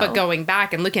 But going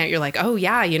back and looking at it, you're like, oh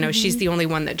yeah, she's the only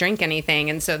one that drank anything.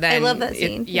 And so then I love that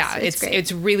scene.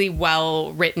 It's really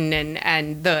well written,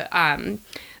 and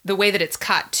the way that it's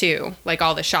cut too, like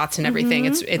all the shots and everything,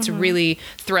 it's really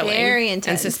thrilling, very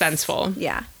intense, and suspenseful.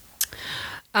 Yeah.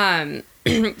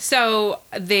 So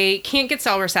they can't get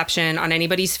cell reception on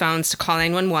anybody's phones to call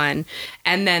 911,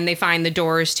 and then they find the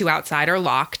doors to outside are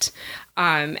locked.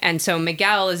 And so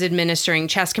Miguel is administering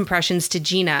chest compressions to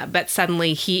Gina, but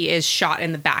suddenly he is shot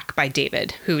in the back by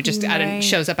David, who just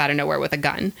shows up out of nowhere with a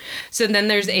gun. So then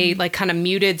there's a like kind of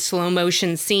muted slow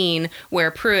motion scene where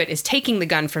Pruitt is taking the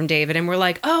gun from David, and we're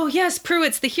like, oh yes,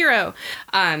 Pruitt's the hero.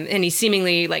 And he's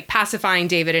seemingly like pacifying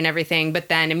David and everything. But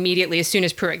then immediately, as soon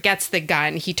as Pruitt gets the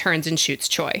gun, he turns and shoots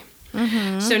Choi.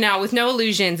 So now, with no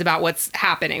illusions about what's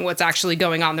happening, what's actually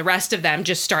going on, the rest of them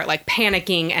just start like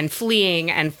panicking and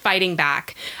fleeing and fighting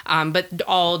back. But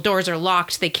all doors are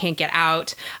locked. They can't get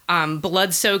out.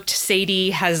 Blood-soaked Sadie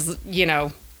has,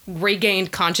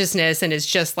 regained consciousness and is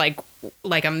just like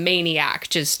a maniac,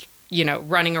 just,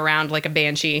 running around like a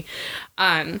banshee.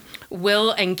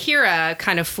 Will and Kira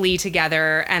kind of flee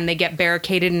together, and they get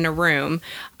barricaded in a room.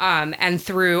 And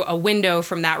through a window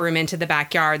from that room into the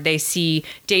backyard, they see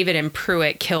David and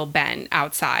Pruitt kill Ben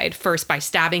outside, first by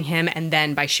stabbing him and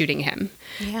then by shooting him.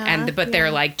 Yeah, but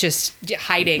they're like just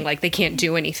hiding, like they can't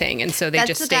do anything. And so they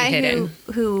just stay hidden.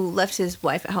 Who left his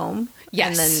wife at home.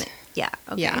 Yes. And then,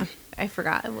 yeah. I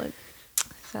forgot what.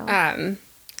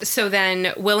 So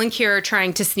then Will and Kira are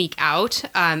trying to sneak out,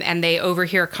 and they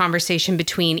overhear a conversation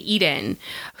between Eden,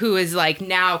 who is like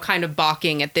now kind of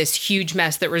balking at this huge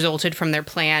mess that resulted from their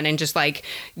plan, and just like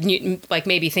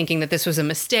maybe thinking that this was a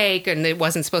mistake and it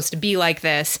wasn't supposed to be like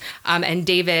this. And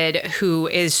David, who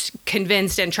is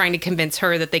convinced and trying to convince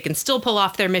her that they can still pull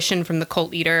off their mission from the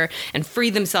cult leader and free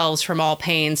themselves from all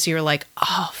pain. So you're like,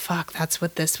 oh, fuck, that's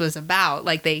what this was about.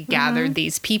 Like they gathered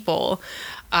these people.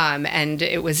 And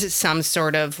it was some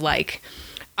sort of like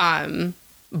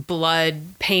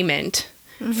blood payment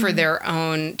for their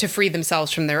own, to free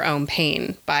themselves from their own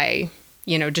pain by,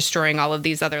 destroying all of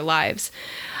these other lives.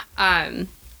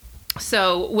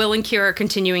 So Will and Kira are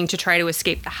continuing to try to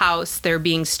escape the house. They're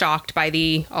being stalked by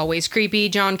the always creepy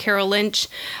John Carroll Lynch.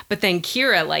 But then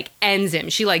Kira like ends him.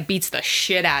 She like beats the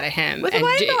shit out of him. With a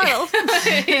wine bottle.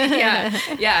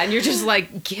 Yeah. And you're just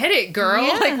like, get it, girl.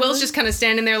 Yeah. Like Will's just kind of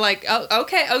standing there like, oh,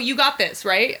 okay. Oh, you got this,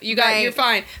 right? You're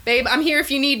fine. Babe, I'm here if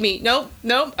you need me. Nope.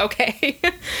 Okay.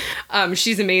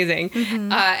 She's amazing.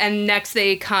 And next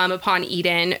they come upon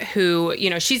Eden, who,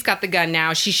 she's got the gun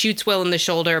now. She shoots Will in the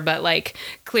shoulder, but like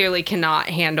clearly cannot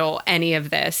handle any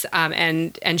of this,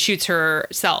 and shoots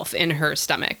herself in her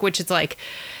stomach, which is like,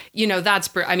 that's,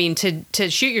 to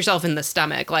shoot yourself in the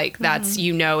stomach, like that's,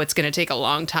 it's going to take a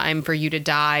long time for you to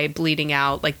die bleeding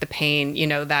out, like the pain,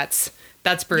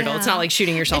 that's brutal. Yeah. It's not like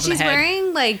shooting yourself in the head. She's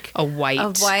wearing like a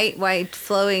white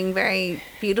flowing, very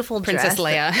beautiful Princess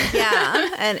dress. Leia. Yeah.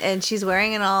 and she's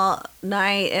wearing it all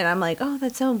night, and I'm like, oh,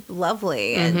 that's so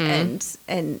lovely.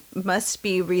 And must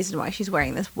be a reason why she's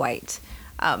wearing this white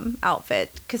outfit,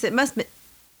 because it must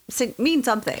mean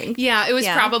something. Yeah, it was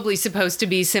probably supposed to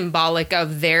be symbolic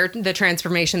of the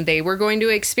transformation they were going to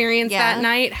experience that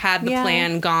night had the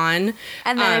plan gone.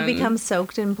 And then it becomes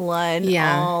soaked in blood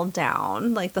all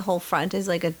down. Like the whole front is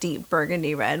like a deep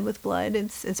burgundy red with blood.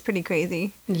 It's pretty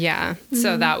crazy. Yeah.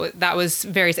 So that was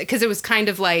very sad, because it was kind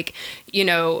of like,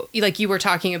 like you were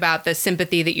talking about the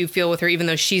sympathy that you feel with her, even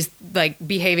though she's like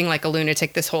behaving like a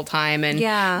lunatic this whole time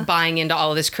and buying into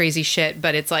all of this crazy shit.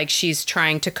 But it's like she's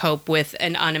trying to cope with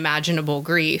an unimaginable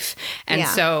grief. And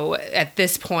so at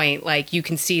this point, like you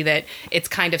can see that it's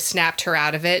kind of snapped her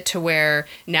out of it to where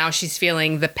now she's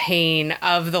feeling the pain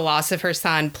of the loss of her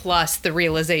son, plus the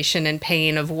realization and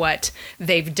pain of what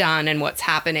they've done and what's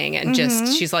happening. And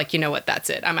just, she's like, you know what, that's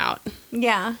it. I'm out.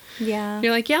 Yeah. Yeah.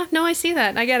 You're like, yeah, no, I see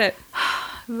that. I get it.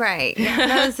 Right.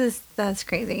 Yeah, that's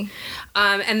crazy.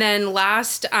 And then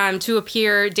last to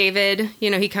appear, David,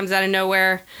 he comes out of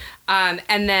nowhere.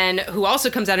 And then who also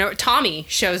comes out, Tommy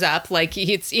shows up. Like,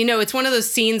 it's, you know, it's one of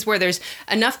those scenes where there's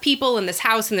enough people in this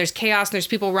house and there's chaos and there's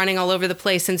people running all over the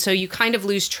place. And so you kind of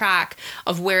lose track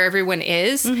of where everyone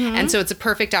is. And so it's a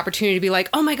perfect opportunity to be like,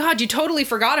 oh my God, you totally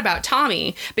forgot about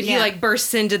Tommy. But he like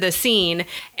bursts into the scene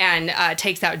and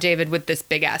takes out David with this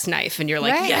big ass knife. And you're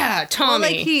like, yeah,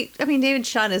 Tommy. Well, like David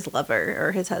shot his lover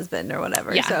or his husband or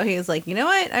whatever. Yeah. So he was like, you know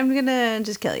what? I'm going to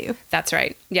just kill you. That's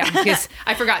right. Yeah. Because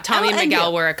I forgot Tommy and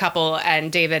Miguel were a couple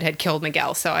and David had killed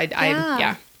Miguel. So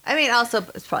yeah. I mean, also,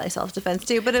 it's probably self-defense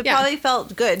too, but it probably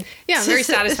felt good. Yeah, very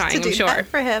satisfying, I'm sure.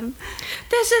 For him.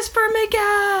 This is for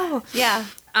Miguel. Yeah.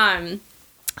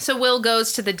 So Will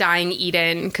goes to the dying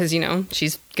Eden because, you know,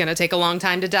 she's going to take a long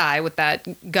time to die with that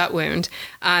gut wound.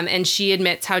 And she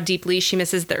admits how deeply she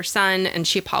misses their son, and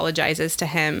she apologizes to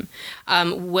him.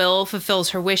 Will fulfills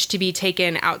her wish to be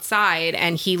taken outside,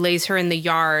 and he lays her in the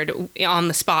yard on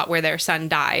the spot where their son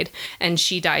died, and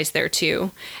she dies there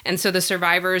too. And so the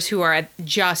survivors, who are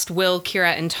just Will,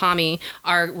 Kira, and Tommy,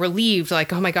 are relieved,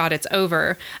 like, oh my God, it's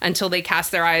over, until they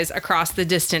cast their eyes across the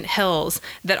distant hills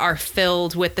that are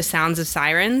filled with the sounds of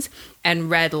sirens and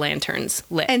red lanterns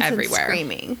lit and everywhere.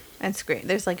 Screaming and scream.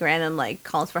 There's like random like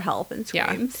calls for help and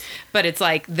screams. Yeah. But it's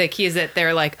like the key is that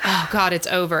they're like, oh God, it's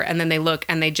over. And then they look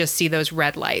and they just see those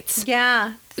red lights.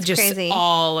 Yeah. It's just crazy.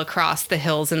 All across the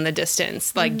hills in the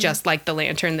distance. Like just like the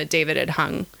lantern that David had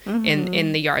hung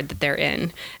in the yard that they're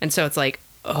in. And so it's like,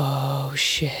 oh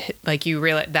shit. Like you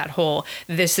realize that whole,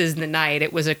 this is the night.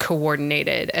 It was a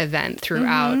coordinated event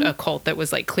throughout a cult that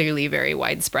was like clearly very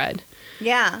widespread.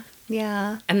 Yeah.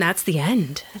 Yeah. And that's the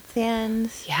end. That's the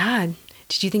end. Yeah.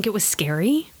 Did you think it was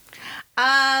scary?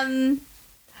 I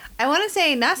want to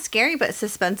say not scary, but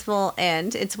suspenseful.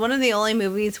 And it's one of the only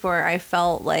movies where I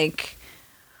felt like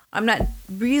I'm not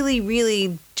really,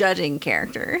 really judging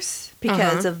characters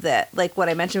because of that, like what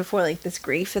I mentioned before, like this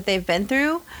grief that they've been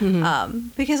through.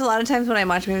 Because a lot of times when I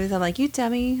watch movies, I'm like, you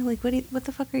dummy, like what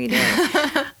the fuck are you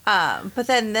doing? But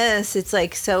then this, it's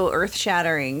like so earth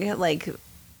shattering. Like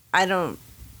I don't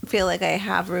feel like I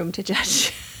have room to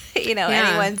judge,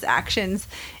 anyone's actions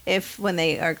when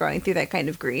they are going through that kind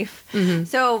of grief.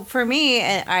 So for me,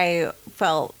 I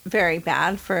felt very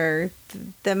bad for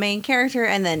the main character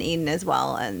and then Eden as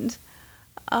well. And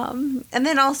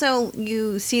then also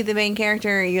you see the main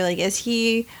character, you're like, is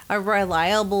he a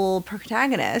reliable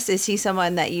protagonist? Is he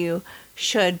someone that you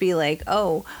should be like,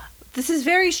 oh, this is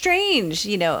very strange,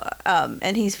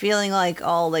 and he's feeling like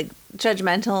all like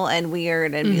judgmental and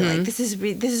weird and be like, this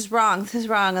is wrong,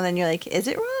 and then you're like, is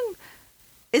it wrong?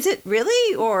 Is it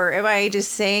really? Or am I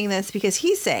just saying this because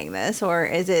he's saying this? Or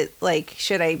is it like,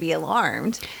 should I be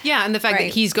alarmed? Yeah, and the fact that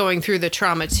he's going through the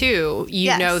trauma too,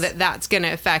 you know that that's going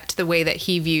to affect the way that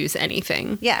he views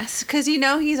anything. Yes, because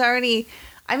he's already,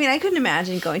 I mean, I couldn't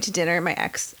imagine going to dinner at my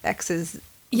ex's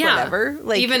whatever.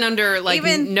 Like even under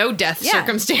no death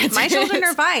circumstances. My children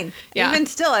are fine. Yeah. Even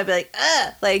still, I'd be like,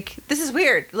 ugh, like this is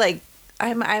weird. Like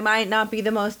I might not be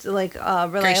the most like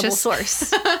reliable gracious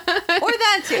source. Or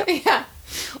that too. Yeah.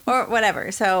 Or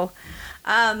whatever. So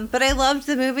but I loved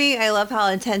the movie. I love how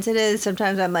intense it is.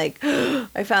 Sometimes I'm like,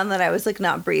 I found that I was like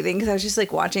not breathing because I was just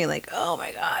like watching like, oh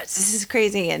my gosh, this is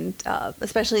crazy. And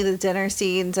especially the dinner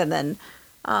scenes, and then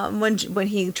when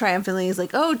he triumphantly is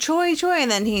like, oh, Choi,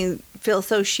 and then he feels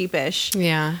so sheepish.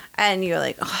 Yeah. And you're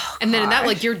like, oh, and then in that,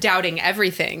 like, you're doubting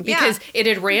everything because it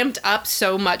had ramped up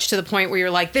so much to the point where you're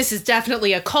like, this is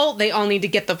definitely a cult. They all need to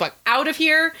get the fuck out of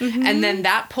here. And then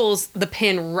that pulls the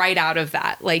pin right out of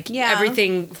that. Like,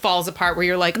 everything falls apart where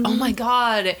you're like, oh my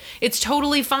God, it's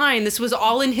totally fine. This was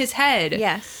all in his head.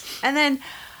 Yes. And then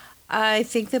I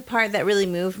think the part that really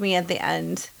moved me at the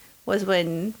end was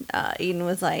when Eden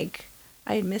was like,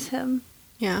 I miss him.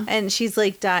 Yeah. And she's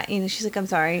like, she's like, I'm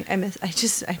sorry. I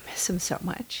miss him so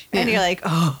much. Yeah. And you're like,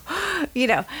 oh,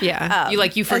 Yeah.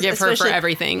 You forgive her for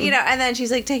everything. And then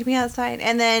she's like, take me outside.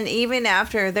 And then even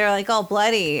after they're like all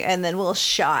bloody and then Will's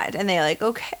shot and they're like,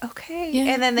 okay. Yeah.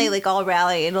 And then they like all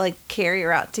rally and like carry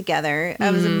her out together.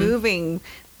 It was a moving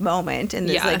moment in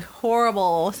this like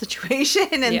horrible situation.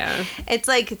 And it's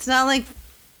like, it's not like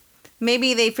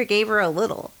maybe they forgave her a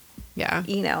little. Yeah.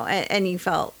 And you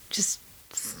felt just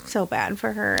so bad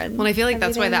for her. And I feel like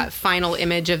that's why that final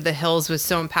image of the hills was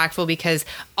so impactful, because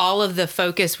all of the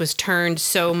focus was turned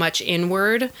so much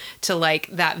inward to like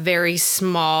that very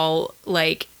small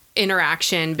like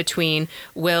interaction between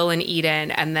Will and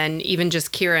Eden, and then even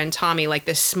just Kira and Tommy, like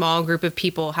this small group of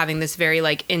people having this very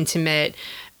like intimate,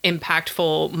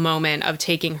 impactful moment of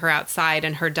taking her outside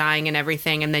and her dying and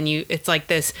everything. And then it's like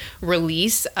this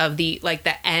release of the like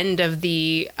the end of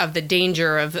the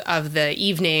danger of the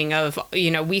evening of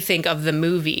we think of the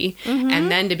movie,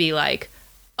 and then to be like,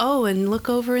 oh, and look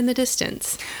over in the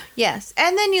distance. Yes.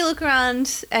 And then you look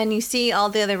around and you see all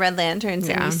the other Red Lanterns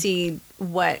and Yeah. you see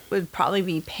what would probably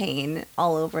be pain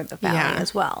all over the valley Yeah.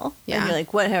 as well. Yeah. And you're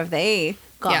like, what have they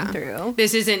gone through?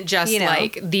 This isn't just You know?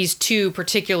 like these two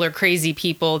particular crazy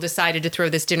people decided to throw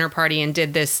this dinner party and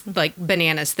did this like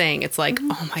bananas thing. It's like,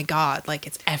 oh my God, like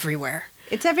it's everywhere.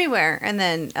 It's everywhere. And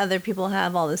then other people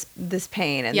have all this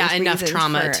pain and Yeah, there's enough reasons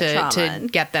trauma for to trauma.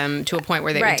 get them to a point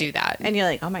where they would do that. And you're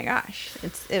like, oh my gosh,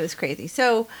 it was crazy.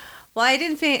 So, well, I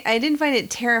didn't find it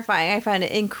terrifying. I found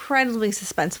it incredibly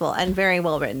suspenseful and very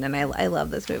well written. And I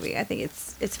love this movie. I think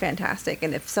it's fantastic.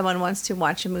 And if someone wants to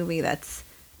watch a movie that's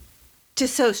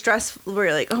just so stressful, where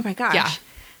you're like, oh my gosh, Yeah.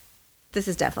 this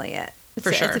is definitely it.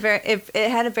 For sure. It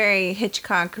had a very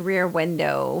Hitchcock Rear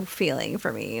Window feeling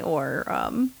for me, or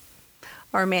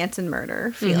Manson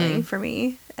Murder feeling for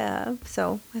me.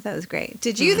 So I thought it was great.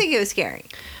 Did you think it was scary?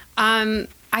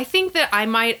 I think that I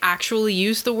might actually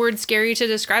use the word scary to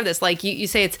describe this. Like you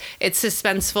say, it's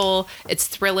suspenseful, it's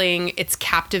thrilling, it's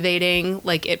captivating.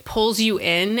 Like it pulls you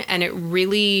in and it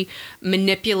really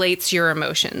manipulates your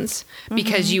emotions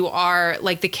because you are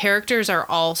like the characters are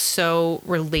all so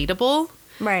relatable.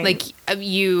 Right. Like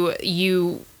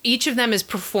you each of them is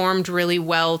performed really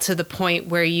well to the point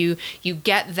where you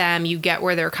get them, you get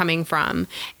where they're coming from.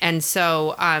 And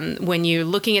so when you're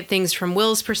looking at things from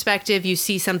Will's perspective, you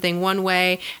see something one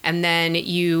way, and then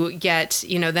you get,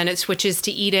 then it switches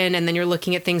to Eden, and then you're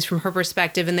looking at things from her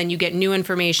perspective, and then you get new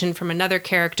information from another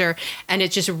character, and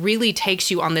it just really takes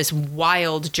you on this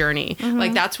wild journey.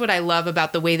 Like that's what I love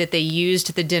about the way that they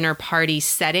used the dinner party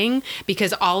setting,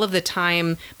 because all of the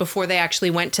time before they actually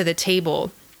went to the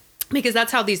table, because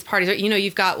that's how these parties are.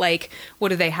 You've got like, what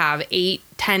do they have? 8,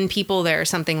 10 people there or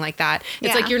something like that.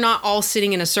 It's like you're not all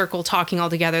sitting in a circle talking all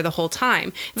together the whole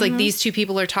time. It's like these 2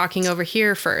 people are talking over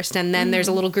here first, and then there's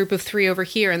a little group of 3 over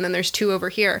here, and then there's 2 over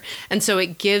here. And so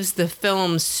it gives the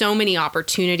film so many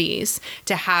opportunities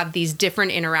to have these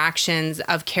different interactions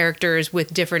of characters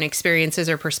with different experiences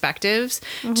or perspectives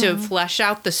to flesh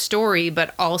out the story,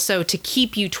 but also to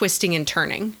keep you twisting and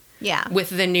turning. Yeah. With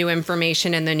the new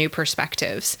information and the new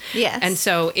perspectives. Yes. And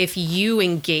so if you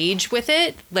engage with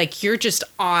it, like you're just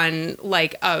on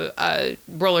like a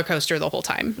roller coaster the whole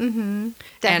time. Mm-hmm.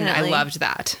 And I loved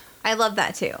that. I love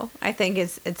that too. I think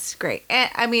it's great. And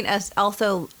I mean, as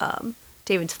also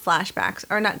David's flashbacks,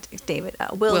 or not David,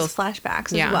 Will's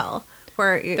flashbacks as well,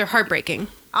 where they're heartbreaking.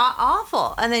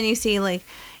 Awful. And then you see like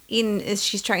Eden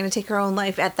she's trying to take her own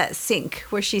life at that sink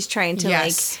where she's trying to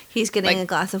like he's getting a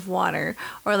glass of water,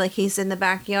 or like he's in the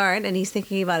backyard and he's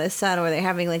thinking about his son, or they're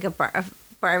having like a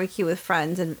barbecue with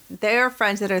friends, and there are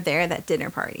friends that are there at that dinner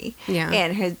party. Yeah.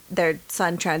 And their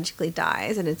son tragically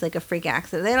dies, and it's like a freak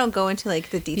accident. They don't go into like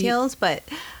the details, but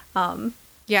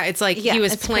yeah, it's like he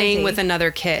was playing crazy with another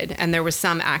kid and there was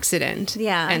some accident.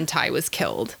 Yeah. And Ty was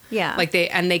killed. Yeah. Like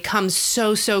they come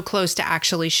so close to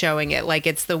actually showing it. Like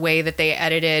it's the way that they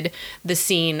edited the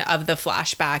scene of the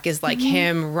flashback is like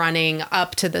him running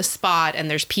up to the spot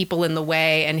and there's people in the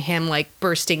way and him like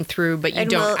bursting through, but you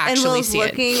don't actually see it.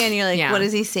 And Will's looking and you're like, what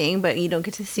is he seeing? But you don't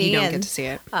get to see it. You don't get to see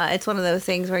it. It's one of those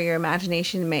things where your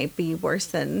imagination may be worse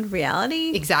than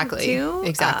reality. Exactly. Too.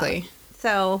 Exactly.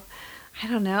 So I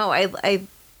don't know. I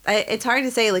it's hard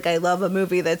to say like I love a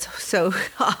movie that's so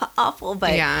awful, but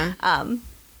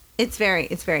it's very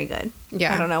good.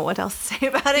 Yeah. I don't know what else to say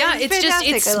about it. Yeah,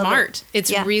 it's smart. It's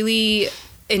Yeah. really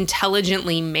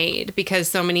intelligently made, because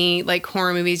so many like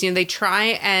horror movies, they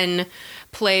try and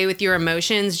play with your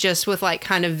emotions just with like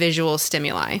kind of visual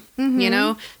stimuli,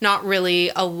 not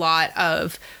really a lot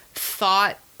of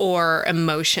thought or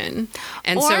emotion.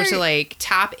 And so to like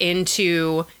tap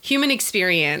into human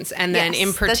experience, and then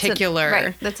in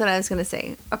particular, that's what I was going to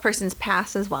say, a person's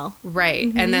past as well.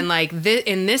 Right. And then like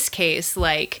in this case,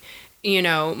 like,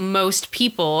 most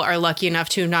people are lucky enough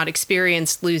to have not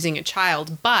experienced losing a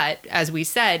child. But as we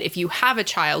said, if you have a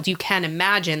child, you can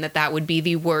imagine that would be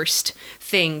the worst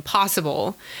thing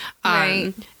possible.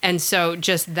 Right. And so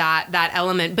just that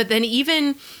element. But then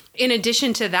even in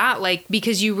addition to that, like,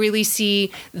 because you really see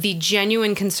the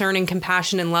genuine concern and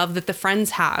compassion and love that the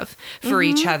friends have for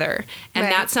each other.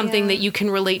 And that's something that you can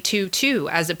relate to too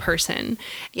as a person.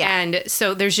 Yeah. And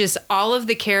so there's just all of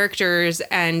the characters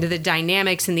and the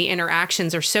dynamics and the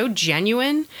interactions are so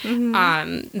genuine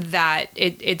that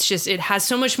it has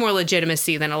so much more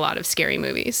legitimacy than a lot of scary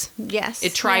movies. Yes.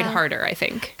 It tried harder, I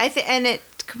think. And it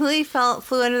completely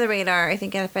flew under the radar. I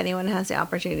think if anyone has the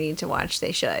opportunity to watch,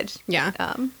 they should. Yeah.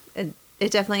 It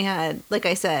definitely had, like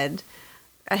I said,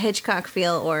 a Hitchcock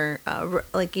feel, or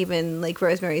like even like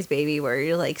Rosemary's Baby, where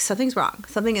you're like, something's wrong,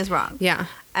 something is wrong. Yeah.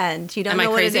 And you don't Am know I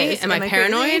what crazy? it is. Am I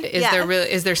paranoid?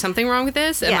 Crazy? Is there something wrong with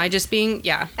this? Am Yeah. I just being,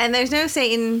 And there's no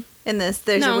Satan in this.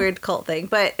 There's No. a weird cult thing,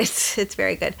 but it's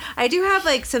very good. I do have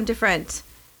like some different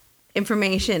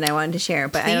information I wanted to share,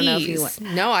 but I don't know if you want.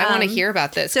 No, I want to hear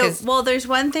about this. So, well, there's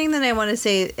one thing that I want to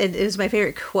say. It was my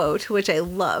favorite quote, which I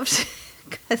loved,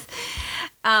 'cause,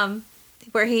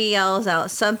 where he yells out,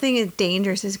 "Something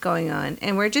dangerous is going on,"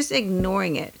 and we're just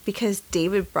ignoring it because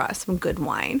David brought some good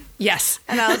wine. yes.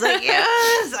 And I was like,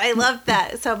 yes, I love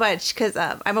that so much because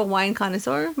I'm a wine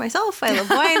connoisseur myself. I love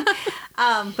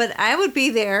wine. But I would be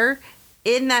there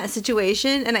in that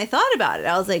situation. And I thought about it.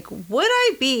 I was like, would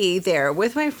I be there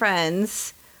with my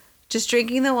friends, just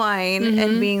drinking the wine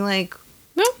and being like,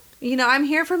 No. you know, I'm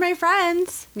here for my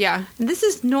friends. Yeah. This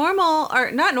is normal, or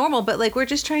not normal, but like we're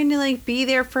just trying to like be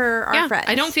there for our friends.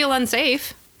 I don't feel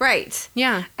unsafe. Right.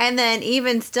 Yeah. And then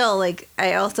even still, like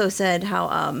I also said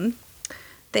how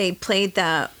they played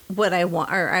that What I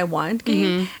Want or I Want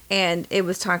game, and it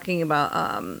was talking about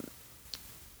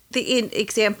the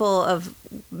example of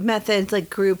methods like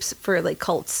groups for like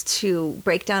cults to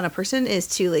break down a person is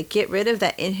to like get rid of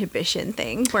that inhibition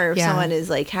thing where Yeah. someone is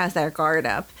like has their guard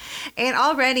up. And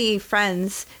already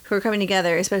friends who are coming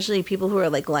together, especially people who are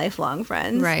like lifelong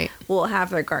friends, Right. will have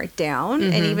their guard down.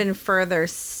 And even further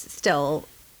still,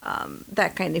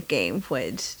 that kind of game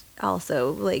would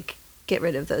also like get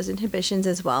rid of those inhibitions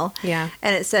as well. Yeah.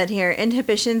 And it said here,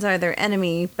 inhibitions are their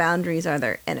enemy, boundaries are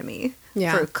their enemy.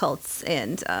 Yeah. For cults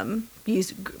and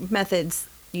methods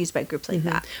used by groups like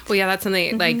that. Well, yeah, that's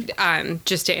something like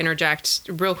just to interject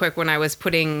real quick. When I was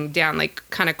putting down like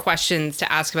kind of questions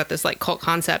to ask about this like cult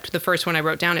concept, the first one I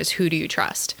wrote down is who do you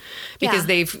trust? Because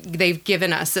Yeah. they've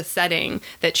given us a setting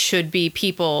that should be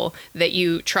people that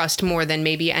you trust more than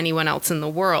maybe anyone else in the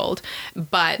world.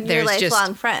 But Your there's just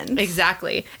lifelong friends.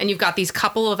 Exactly. And you've got these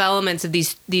couple of elements of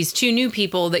these two new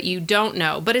people that you don't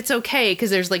know, but it's okay because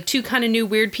there's like two kind of new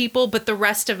weird people, but the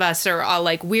rest of us are all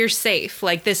like, we're safe.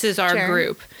 Like this is our Sure.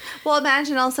 group. Well,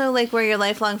 imagine also like where your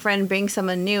lifelong friend brings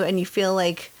someone new and you feel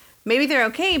like maybe they're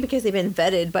okay because they've been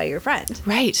vetted by your friend.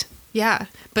 Right. Yeah.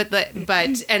 But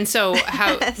and so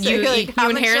how So you you're like, how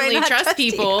much do I inherently not trust trust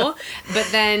people, but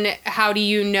then how do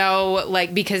you know,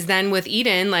 like, because then with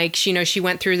Eden, like, she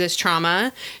went through this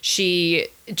trauma, she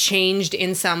changed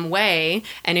in some way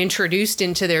and introduced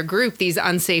into their group these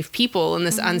unsafe people in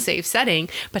this unsafe setting.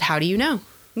 But how do you know?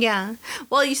 Yeah.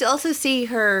 Well, you also see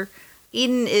her.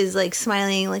 Eden is like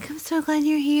smiling, like, I'm so glad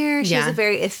you're here. She has Yeah. a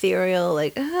very ethereal,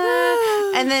 like,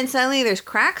 ah. And then suddenly there's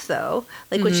cracks, though.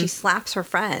 Like when she slaps her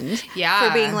friend Yeah.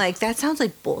 for being like, that sounds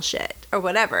like bullshit or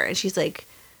whatever. And she's like,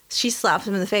 she slaps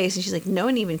him in the face and she's like, no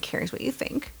one even cares what you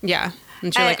think. Yeah.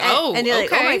 And you're like, oh, and you're okay.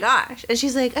 like, oh my gosh. And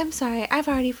she's like, I'm sorry, I've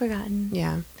already forgotten.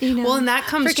 Yeah. You know, well, and that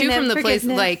comes too from the place,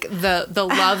 forgiveness. like the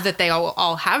love that they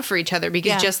all have for each other, because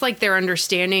Yeah. just like their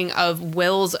understanding of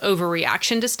Will's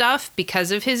overreaction to stuff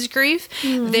because of his grief,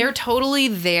 Mm-hmm. they're totally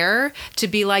there to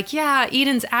be like, yeah,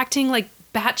 Eden's acting like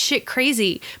batshit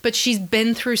crazy, but she's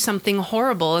been through something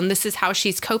horrible and this is how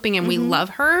she's coping and we love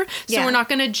her. So Yeah. we're not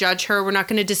going to judge her. We're not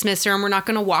going to dismiss her, and we're not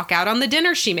going to walk out on the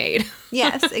dinner she made.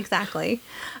 Yes, exactly.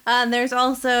 There's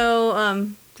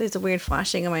also, there's a weird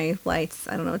flashing of my lights.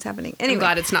 I don't know what's happening. Anyway. I'm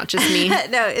glad it's not just me.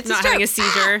 No, it's not having a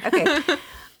seizure. Okay.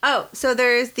 Oh, so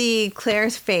there's the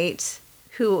Claire's Fate,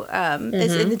 who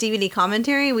is in the DVD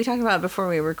commentary. We talked about it before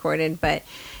we recorded, but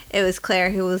it was Claire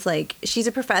who was like, she's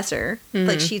a professor.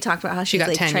 Like she talked about how she's got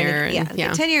like tenure trying to, and-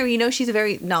 yeah. tenure. You know, she's a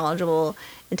very knowledgeable,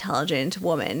 intelligent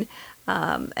woman.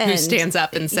 And Who stands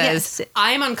up and says, yes.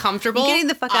 I'm uncomfortable. I'm getting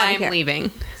the fuck out of I'm here." leaving.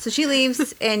 So she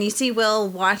leaves, and you see Will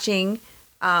watching.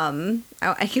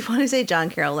 I keep wanting to say John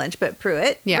Carroll Lynch, but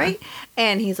Pruitt, Yeah. right?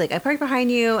 And he's like, I parked behind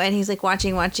you, and he's like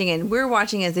watching, and we're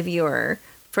watching as a viewer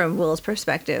from Will's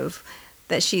perspective.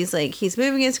 That she's like, he's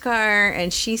moving his car,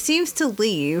 and she seems to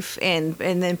leave, and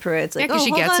then Pruitt's like, Yeah, 'cause oh,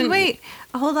 she hold gets on, in- wait,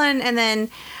 hold on, and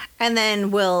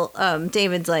then Will,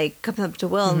 David's like, comes up to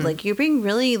Will and like, you're being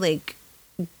really like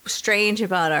strange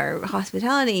about our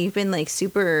hospitality. You've been like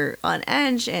super on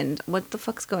edge, and what the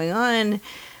fuck's going on?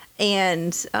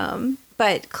 And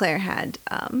but Claire had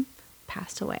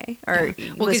passed away, or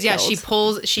Well, was because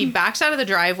killed. she backs out of the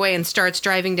driveway and starts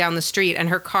driving down the street, and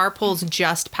her car pulls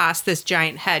just past this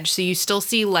giant hedge. So you still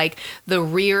see like the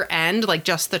rear end, like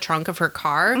just the trunk of her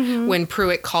car, when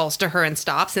Pruitt calls to her and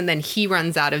stops, and then he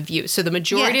runs out of view. So the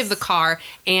majority Yes. of the car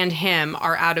and him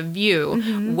are out of view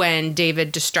when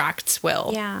David distracts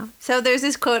Will. Yeah. So there's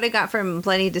this quote I got from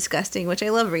Bloody Disgusting, which I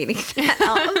love reading that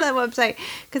on that website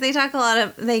because they talk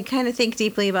they kind of think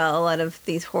deeply about a lot of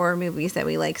these horror movies that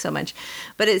we like so much.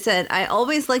 But it said, I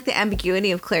always liked the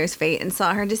ambiguity of Claire's fate and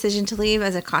saw her decision to leave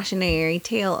as a cautionary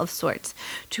tale of sorts.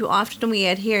 Too often we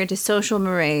adhere to social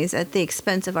mores at the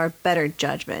expense of our better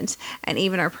judgment and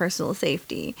even our personal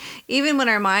safety. Even when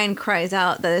our mind cries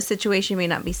out that a situation may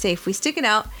not be safe, we stick it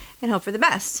out and hope for the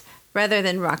best, rather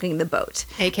than rocking the boat.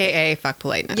 AKA fuck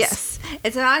politeness. Yes.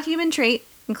 It's an odd human trait,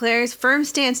 and Claire's firm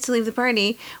stance to leave the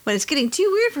party when it's getting too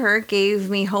weird for her gave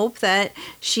me hope that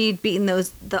she'd beaten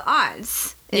the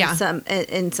odds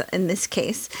in this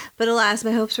case. But alas,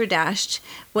 my hopes were dashed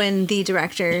when the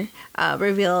director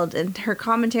revealed in her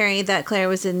commentary that Claire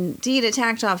was indeed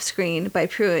attacked off screen by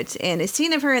Pruitt, and a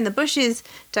scene of her in the bushes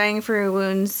dying of her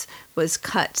wounds was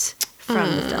cut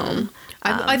from the film.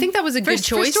 I think that was a good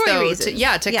choice, though,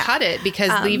 to cut it,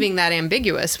 because leaving that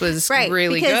ambiguous was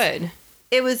really good.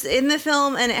 It was in the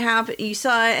film, and it happened. You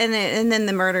saw it, and then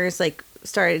the murders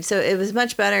started. So it was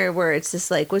much better where it's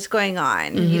just like, what's going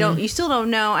on? Mm-hmm. You still don't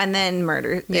know, and then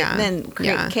murder, then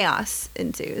chaos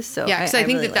ensues. So because I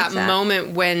think really that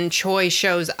moment when Choi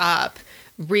shows up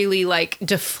really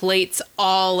deflates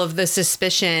all of the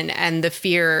suspicion and the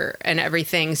fear and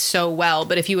everything so well.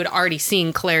 But if you had already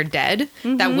seen Claire dead,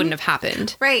 that wouldn't have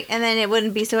happened. Right. And then it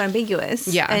wouldn't be so ambiguous.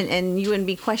 Yeah. And you wouldn't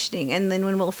be questioning. And then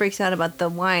when Will freaks out about the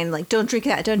wine, don't drink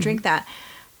that, don't drink that.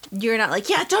 You're not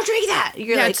don't drink that.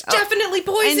 You're it's definitely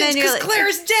poisoned because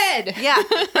Claire's dead. Yeah.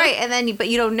 Right. And then, but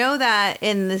you don't know that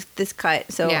in this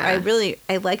cut. So I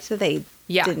liked that they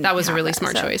didn't that was a really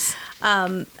smart choice.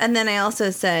 And then I also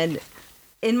said,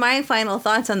 in my final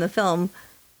thoughts on the film,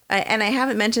 and I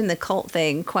haven't mentioned the cult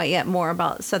thing quite yet, more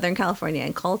about Southern California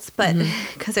and cults, but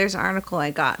because there's an article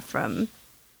I got from,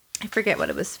 I forget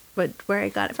what it was, where I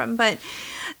got it from, but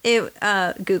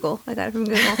Google. I got it from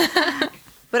Google.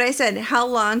 But I said, how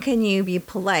long can you be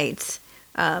polite?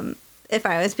 If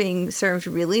I was being served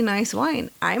really nice wine,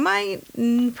 I might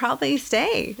probably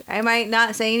stay. I might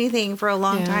not say anything for a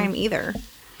long time either.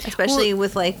 Especially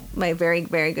with my very,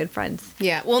 very good friends.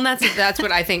 Yeah. Well, and that's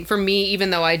what I think. For me,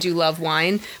 even though I do love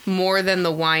wine, more than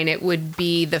the wine, it would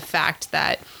be the fact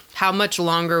that how much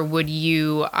longer would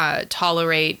you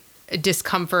tolerate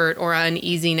discomfort or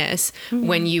uneasiness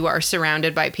when you are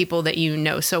surrounded by people that you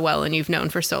know so well and you've known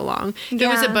for so long. If it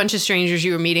was a bunch of strangers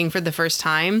you were meeting for the first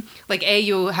time, A,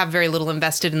 you have very little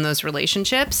invested in those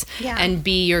relationships, and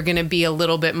B, you're going to be a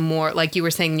little bit more, like you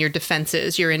were saying, your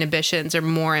defenses, your inhibitions are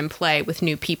more in play with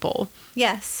new people.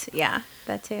 Yes, yeah,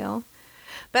 that too.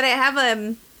 But I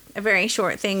have a very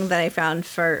short thing that I found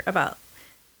about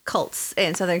cults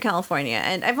in Southern California,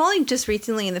 and I've only just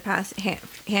recently in the past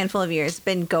handful of years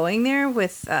been going there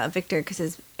with Victor because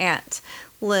his aunt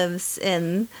lives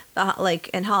in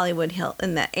in Hollywood Hill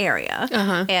in that area,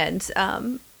 and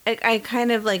I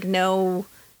kind of know,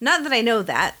 not that I know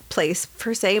that place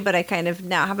per se, but I kind of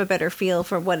now have a better feel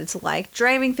for what it's like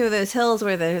driving through those hills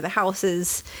where the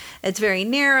houses, it's very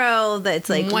narrow, that it's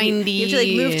windy, you have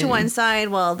to move to one side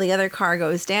while the other car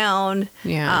goes down.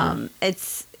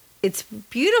 It's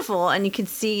beautiful, and you can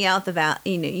see out the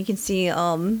valley. You can see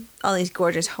all these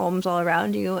gorgeous homes all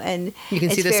around you, and you can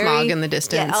see the smog in the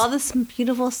distance. Yeah, all this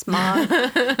beautiful smog,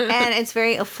 and it's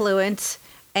very affluent,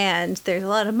 and there's a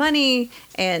lot of money,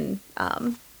 and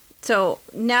so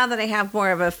now that I have more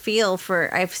of a feel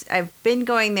for, I've been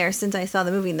going there since I saw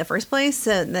the movie in the first place,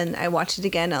 and then I watched it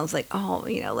again. And I was like,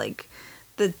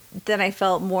 then I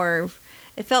felt more.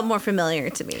 It felt more familiar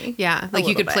to me. Yeah,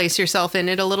 you could place yourself in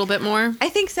it a little bit more. I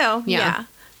think so. Yeah.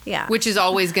 Which is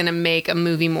always going to make a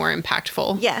movie more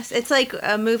impactful. Yes, it's like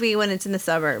a movie when it's in the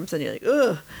suburbs, and you're like,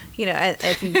 ugh.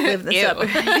 If you live in the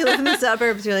suburbs, you live in the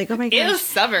suburbs, you're like, oh my gosh, ew,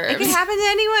 suburbs. It can happen to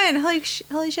anyone.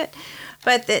 Holy shit!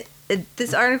 But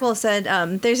this article said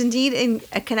there's indeed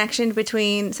a connection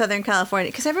between Southern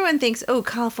California, because everyone thinks, oh,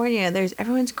 California,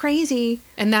 everyone's crazy,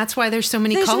 and that's why there's so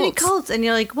many cults. And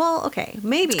you're like, well, okay,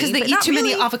 maybe because they eat too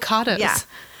many avocados. Yeah.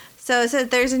 So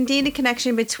there's indeed a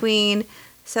connection between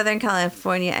Southern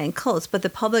California and cults, but the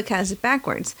public has it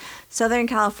backwards. Southern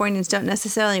Californians don't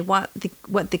necessarily want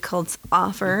what the cults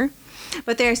offer,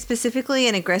 but they're specifically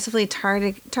and aggressively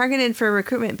targeted for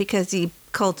recruitment because the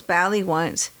cults badly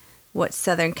want what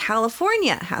Southern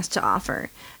California has to offer,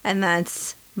 and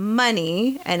that's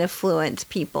money and affluent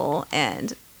people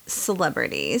and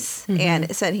celebrities. And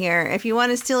it said here, if you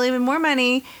want to steal even more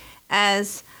money,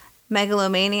 as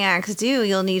megalomaniacs do,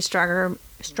 you'll need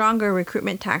stronger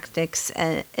recruitment tactics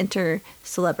and enter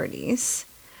celebrities.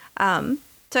 So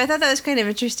I thought that was kind of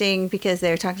interesting, because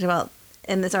they were talking about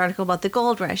in this article about the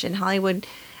gold rush in Hollywood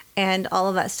and all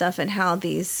of that stuff, and how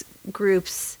these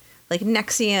groups like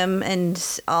NXIVM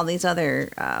and all these other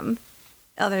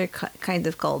kinds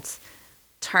of cults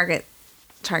target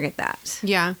target that.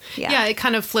 Yeah. Yeah. It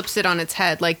kind of flips it on its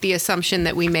head. Like the assumption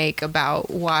that we make about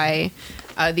why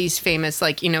these famous,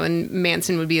 like, and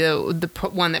Manson would be the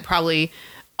one that probably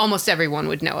almost everyone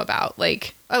would know about.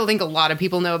 Like, I think a lot of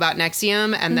people know about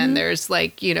NXIVM, and then there's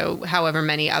like, however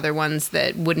many other ones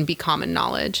that wouldn't be common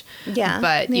knowledge. Yeah.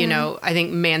 But, I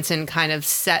think Manson kind of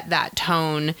set that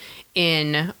tone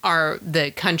in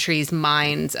the country's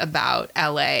minds about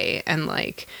LA, and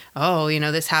like,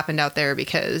 this happened out there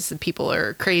because people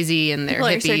are crazy and they're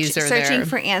People hippies are searching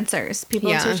for answers.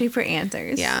 People are searching for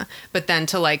answers. Yeah. But then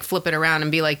to like flip it around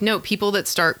and be like, no, people that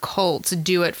start cults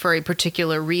do it for a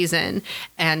particular reason,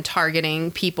 and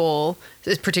targeting people,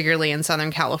 particularly in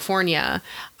Southern California,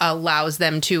 allows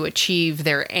them to achieve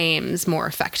their aims more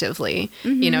effectively,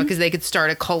 because they could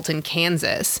start a cult in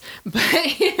Kansas, but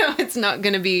it's not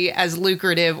going to be as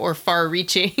lucrative or far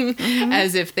reaching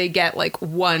as if they get like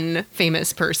one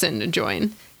famous person to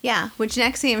join. Yeah, which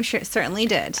NXIVM certainly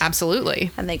did. Absolutely.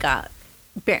 And they got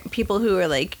people who were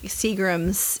like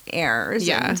Seagram's heirs.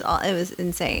 Yeah. And it was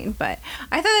insane. But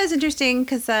I thought that was interesting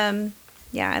because, I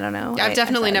don't know. I've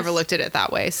definitely never looked at it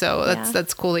that way. So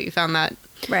that's cool that you found that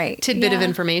tidbit of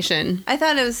information. I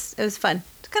thought it was fun.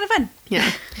 It's kind of fun.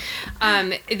 Yeah.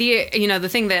 The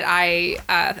thing that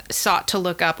I sought to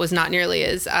look up was not nearly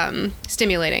as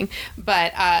stimulating,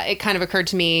 but it kind of occurred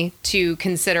to me to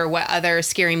consider what other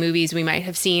scary movies we might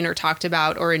have seen or talked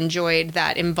about or enjoyed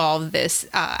that involve this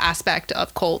aspect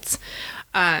of cults.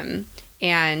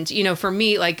 And, for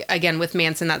me, like, again, with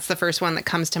Manson, that's the first one that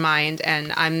comes to mind.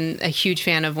 And I'm a huge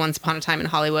fan of Once Upon a Time in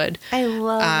Hollywood. I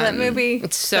love that movie.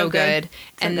 It's so good.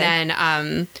 And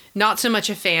then not so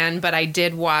much a fan, but I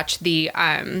did watch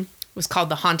it was called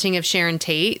The Haunting of Sharon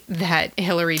Tate that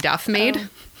Hilary Duff made.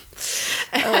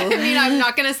 I mean, I'm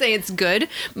not going to say it's good,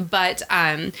 but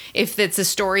if it's a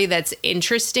story that's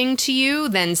interesting to you,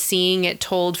 then seeing it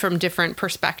told from different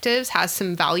perspectives has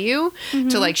some value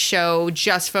to like show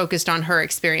just focused on her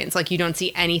experience. Like you don't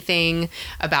see anything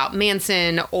about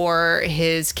Manson or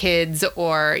his kids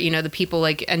or, the people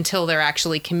like until they're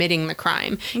actually committing the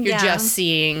crime. You're just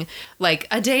seeing like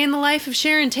a day in the life of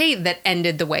Sharon Tate that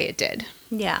ended the way it did.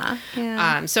 Yeah.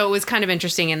 So it was kind of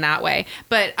interesting in that way,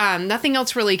 but nothing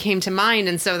else really came to mind.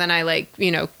 And so then I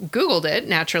Googled it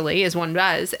naturally, as one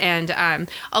does. And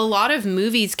a lot of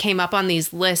movies came up on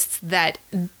these lists that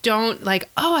don't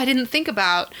I didn't think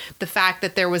about the fact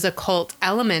that there was a cult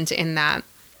element in that.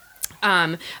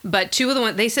 But two of the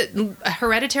ones they said,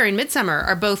 Hereditary and Midsommar,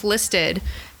 are both listed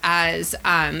as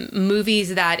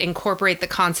movies that incorporate the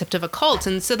concept of a cult.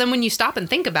 And so then when you stop and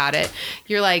think about it,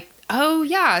 you're like, oh,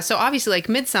 yeah. So obviously, like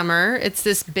Midsommar, it's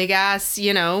this big ass,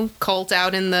 cult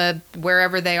out in the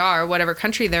wherever they are, whatever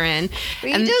country they're in.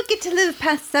 But you do get to live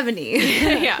past 70.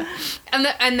 Yeah.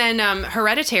 And then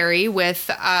Hereditary with,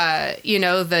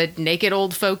 the naked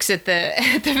old folks at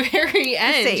the very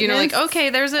end. Okay,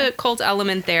 there's a cult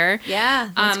element there.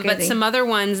 Yeah. But some other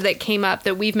ones that came up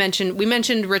that we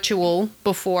mentioned Ritual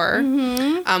before,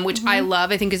 which I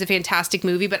love. I think is a fantastic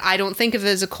movie, but I don't think of it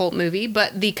as a cult movie.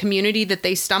 But the community that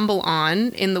they stumble on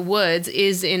in the woods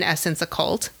is in essence a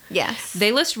cult. Yes.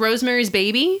 They list Rosemary's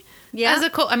Baby as a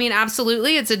cult. I mean,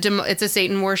 absolutely. It's a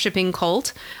Satan worshiping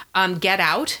cult. Get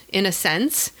Out, in a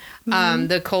sense.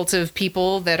 The cult of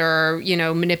people that are,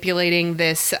 manipulating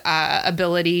this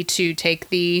ability to take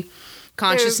the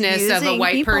consciousness of a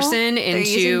white person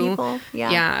into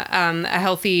a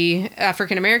healthy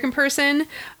African American person.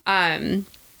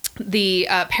 The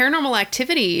Paranormal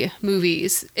Activity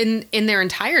movies in their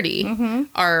entirety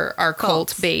are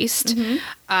cult based.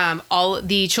 All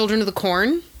the Children of the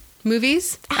Corn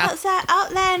movies.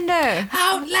 Outlander.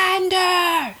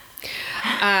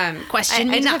 Question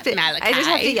me not, Malachi. I just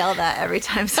have to yell that every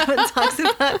time someone talks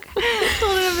about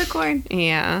Children of the Corn.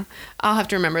 Yeah. I'll have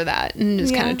to remember that and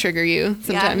just kind of trigger you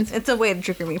sometimes. Yeah, it's a way to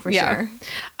trigger me for sure.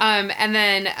 And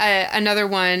then another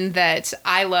one that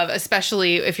I love,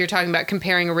 especially if you're talking about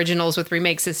comparing originals with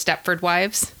remakes, is Stepford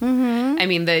Wives. I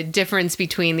mean, the difference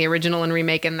between the original and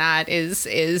remake in that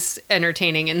is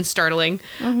entertaining and startling.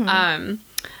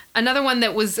 Another one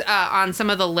that was on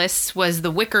some of the lists was The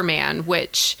Wicker Man,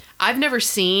 which I've never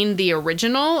seen the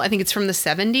original. I think it's from the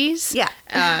 70s. Yeah.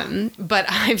 But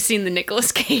I've seen the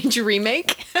Nicolas Cage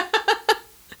remake.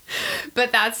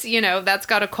 But that's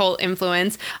got a cult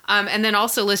influence. And then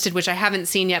also listed, which I haven't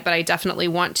seen yet, but I definitely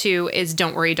want to, is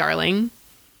Don't Worry, Darling.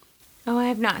 Oh, I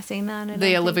have not seen that.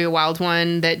 The Olivia Wilde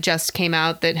one that just came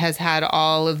out that has had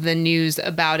all of the news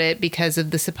about it because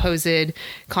of the supposed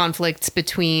conflicts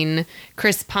between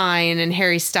Chris Pine and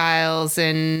Harry Styles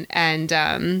and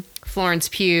Florence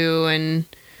Pugh and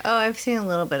Oh, I've seen a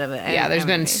little bit of it. Yeah, there's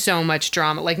been so much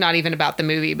drama, like not even about the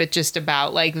movie, but just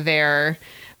about like their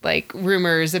like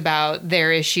rumors about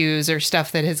their issues or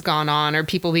stuff that has gone on or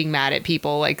people being mad at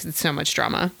people. Like it's so much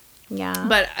drama. Yeah.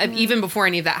 But even before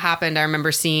any of that happened, I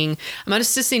remember I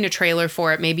must have seen a trailer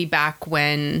for it maybe back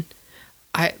when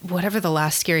whatever the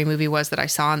last scary movie was that I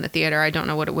saw in the theater. I don't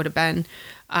know what it would have been.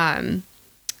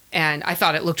 And I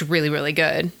thought it looked really, really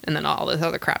good. And then all this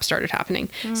other crap started happening.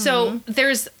 Mm-hmm. So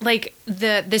there's like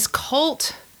this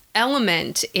cult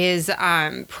element is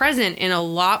present in a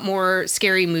lot more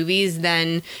scary movies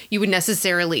than you would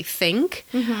necessarily think.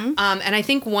 Mm-hmm. And I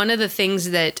think one of the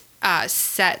things that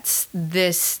sets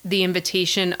the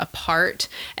Invitation apart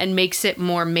and makes it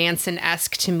more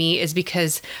Manson-esque to me is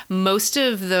because most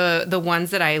of the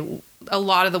ones that a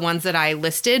lot of the ones that I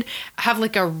listed have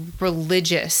like a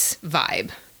religious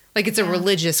vibe. Like it's a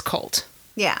religious cult.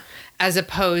 Yeah. As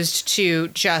opposed to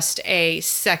just a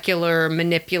secular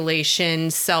manipulation,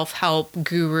 self-help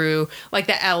guru, like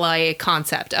the LA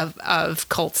concept of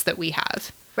cults that we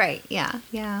have. Right. Yeah.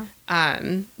 Yeah.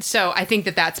 So I think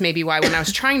that's maybe why when I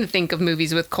was trying to think of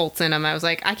movies with cults in them, I was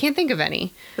like, I can't think of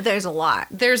any. But there's a lot.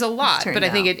 There's a lot. But I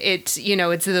think it's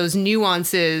those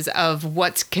nuances of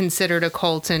what's considered a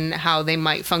cult and how they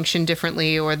might function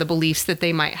differently or the beliefs that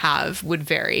they might have would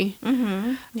vary.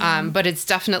 Mm-hmm. Yeah. But it's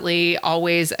definitely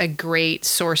always a great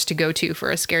source to go to for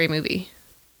a scary movie.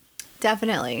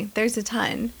 Definitely. There's a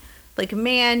ton. Like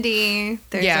Mandy.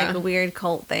 There's like a weird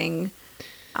cult thing.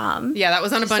 That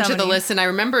was on a bunch of the lists, and I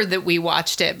remember that we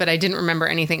watched it, but I didn't remember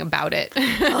anything about it.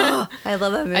 Oh, I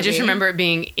love that movie. I just remember it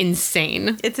being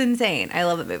insane. It's insane. I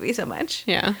love that movie so much.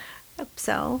 Yeah.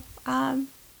 So, I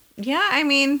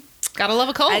mean... Gotta love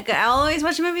a cult. I'll always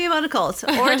watch a movie about a cult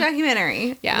or a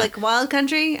documentary. Yeah. Like Wild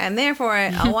Country, I'm there for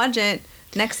it. I'll watch it.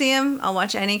 NXIVM, I'll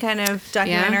watch any kind of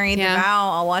documentary. Yeah. The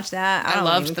Vow, I'll watch that. I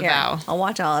loved The Vow. I'll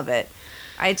watch all of it.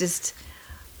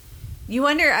 You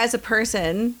wonder as a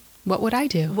person... What would I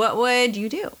do? What would you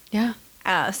do? Yeah.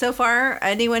 So far,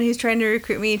 anyone who's trying to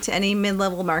recruit me to any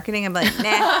mid-level marketing, I'm like,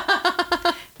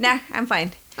 nah, I'm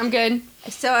fine. I'm good.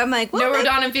 So I'm like, well, no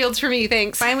Rodan and Fields for me,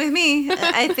 thanks. Fine with me.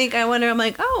 I wonder, I'm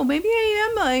like, oh, maybe I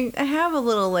am like, I have a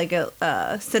little like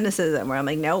a cynicism where I'm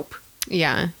like, nope.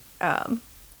 Yeah.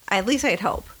 At least I'd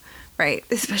hope, right?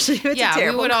 Especially if it's a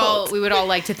terrible cult. We would all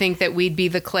like to think that we'd be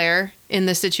the Claire in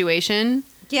the situation.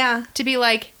 Yeah. To be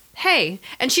like, hey,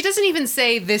 and she doesn't even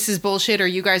say this is bullshit or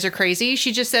you guys are crazy.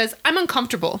 She just says, I'm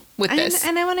uncomfortable with this.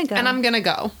 And I want to go. And I'm going to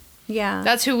go. Yeah.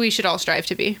 That's who we should all strive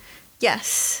to be. Yes.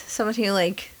 Someone who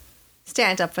like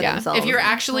stands up for themselves. If you're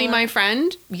actually my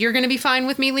friend, you're going to be fine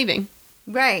with me leaving.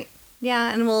 Right.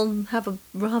 Yeah. And we'll have a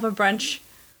brunch.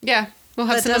 Yeah. We'll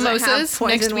have some mimosas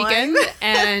next weekend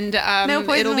and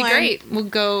it'll be great. We'll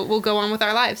go on with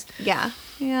our lives. Yeah.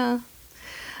 Yeah.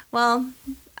 Well,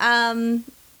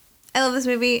 I love this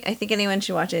movie. I think anyone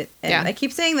should watch it. And I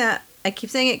keep saying that. I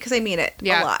keep saying it because I mean it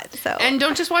a lot. So and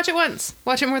don't just watch it once.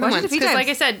 Watch it more than once. Because like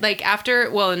I said, like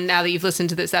now that you've listened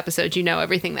to this episode, you know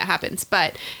everything that happens.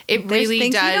 But it really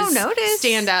does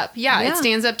stand up. Yeah, it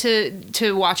stands up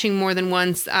to watching more than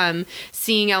once,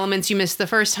 seeing elements you missed the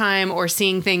first time or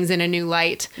seeing things in a new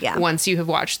light once you have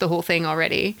watched the whole thing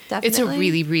already. Definitely. It's a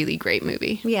really, really great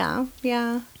movie. Yeah,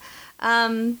 yeah.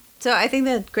 So I think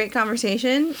that great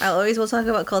conversation. I always will talk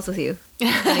about cults with you.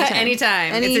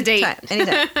 Anytime. It's a date.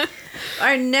 Anytime.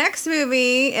 Our next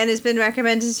movie, and it's been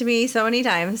recommended to me so many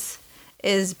times,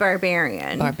 is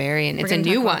Barbarian. It's a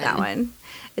new one. That one.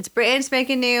 It's brand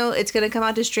spanking new. It's going to come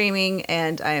out to streaming,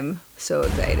 and I'm so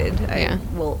excited.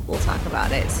 We'll talk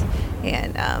about it,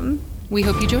 and we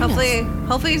hope you join us.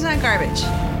 Hopefully it's not garbage.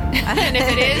 And if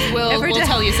it is, we'll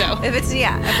tell you so. If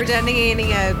we're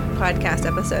dedicating a podcast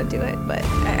episode to it, but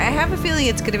I have a feeling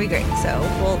it's going to be great. So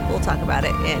we'll talk about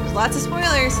it, and lots of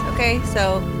spoilers. Okay,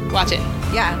 so watch it.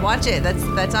 Yeah, watch it.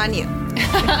 That's on you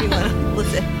if you want to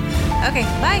listen. Okay,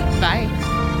 bye. Bye.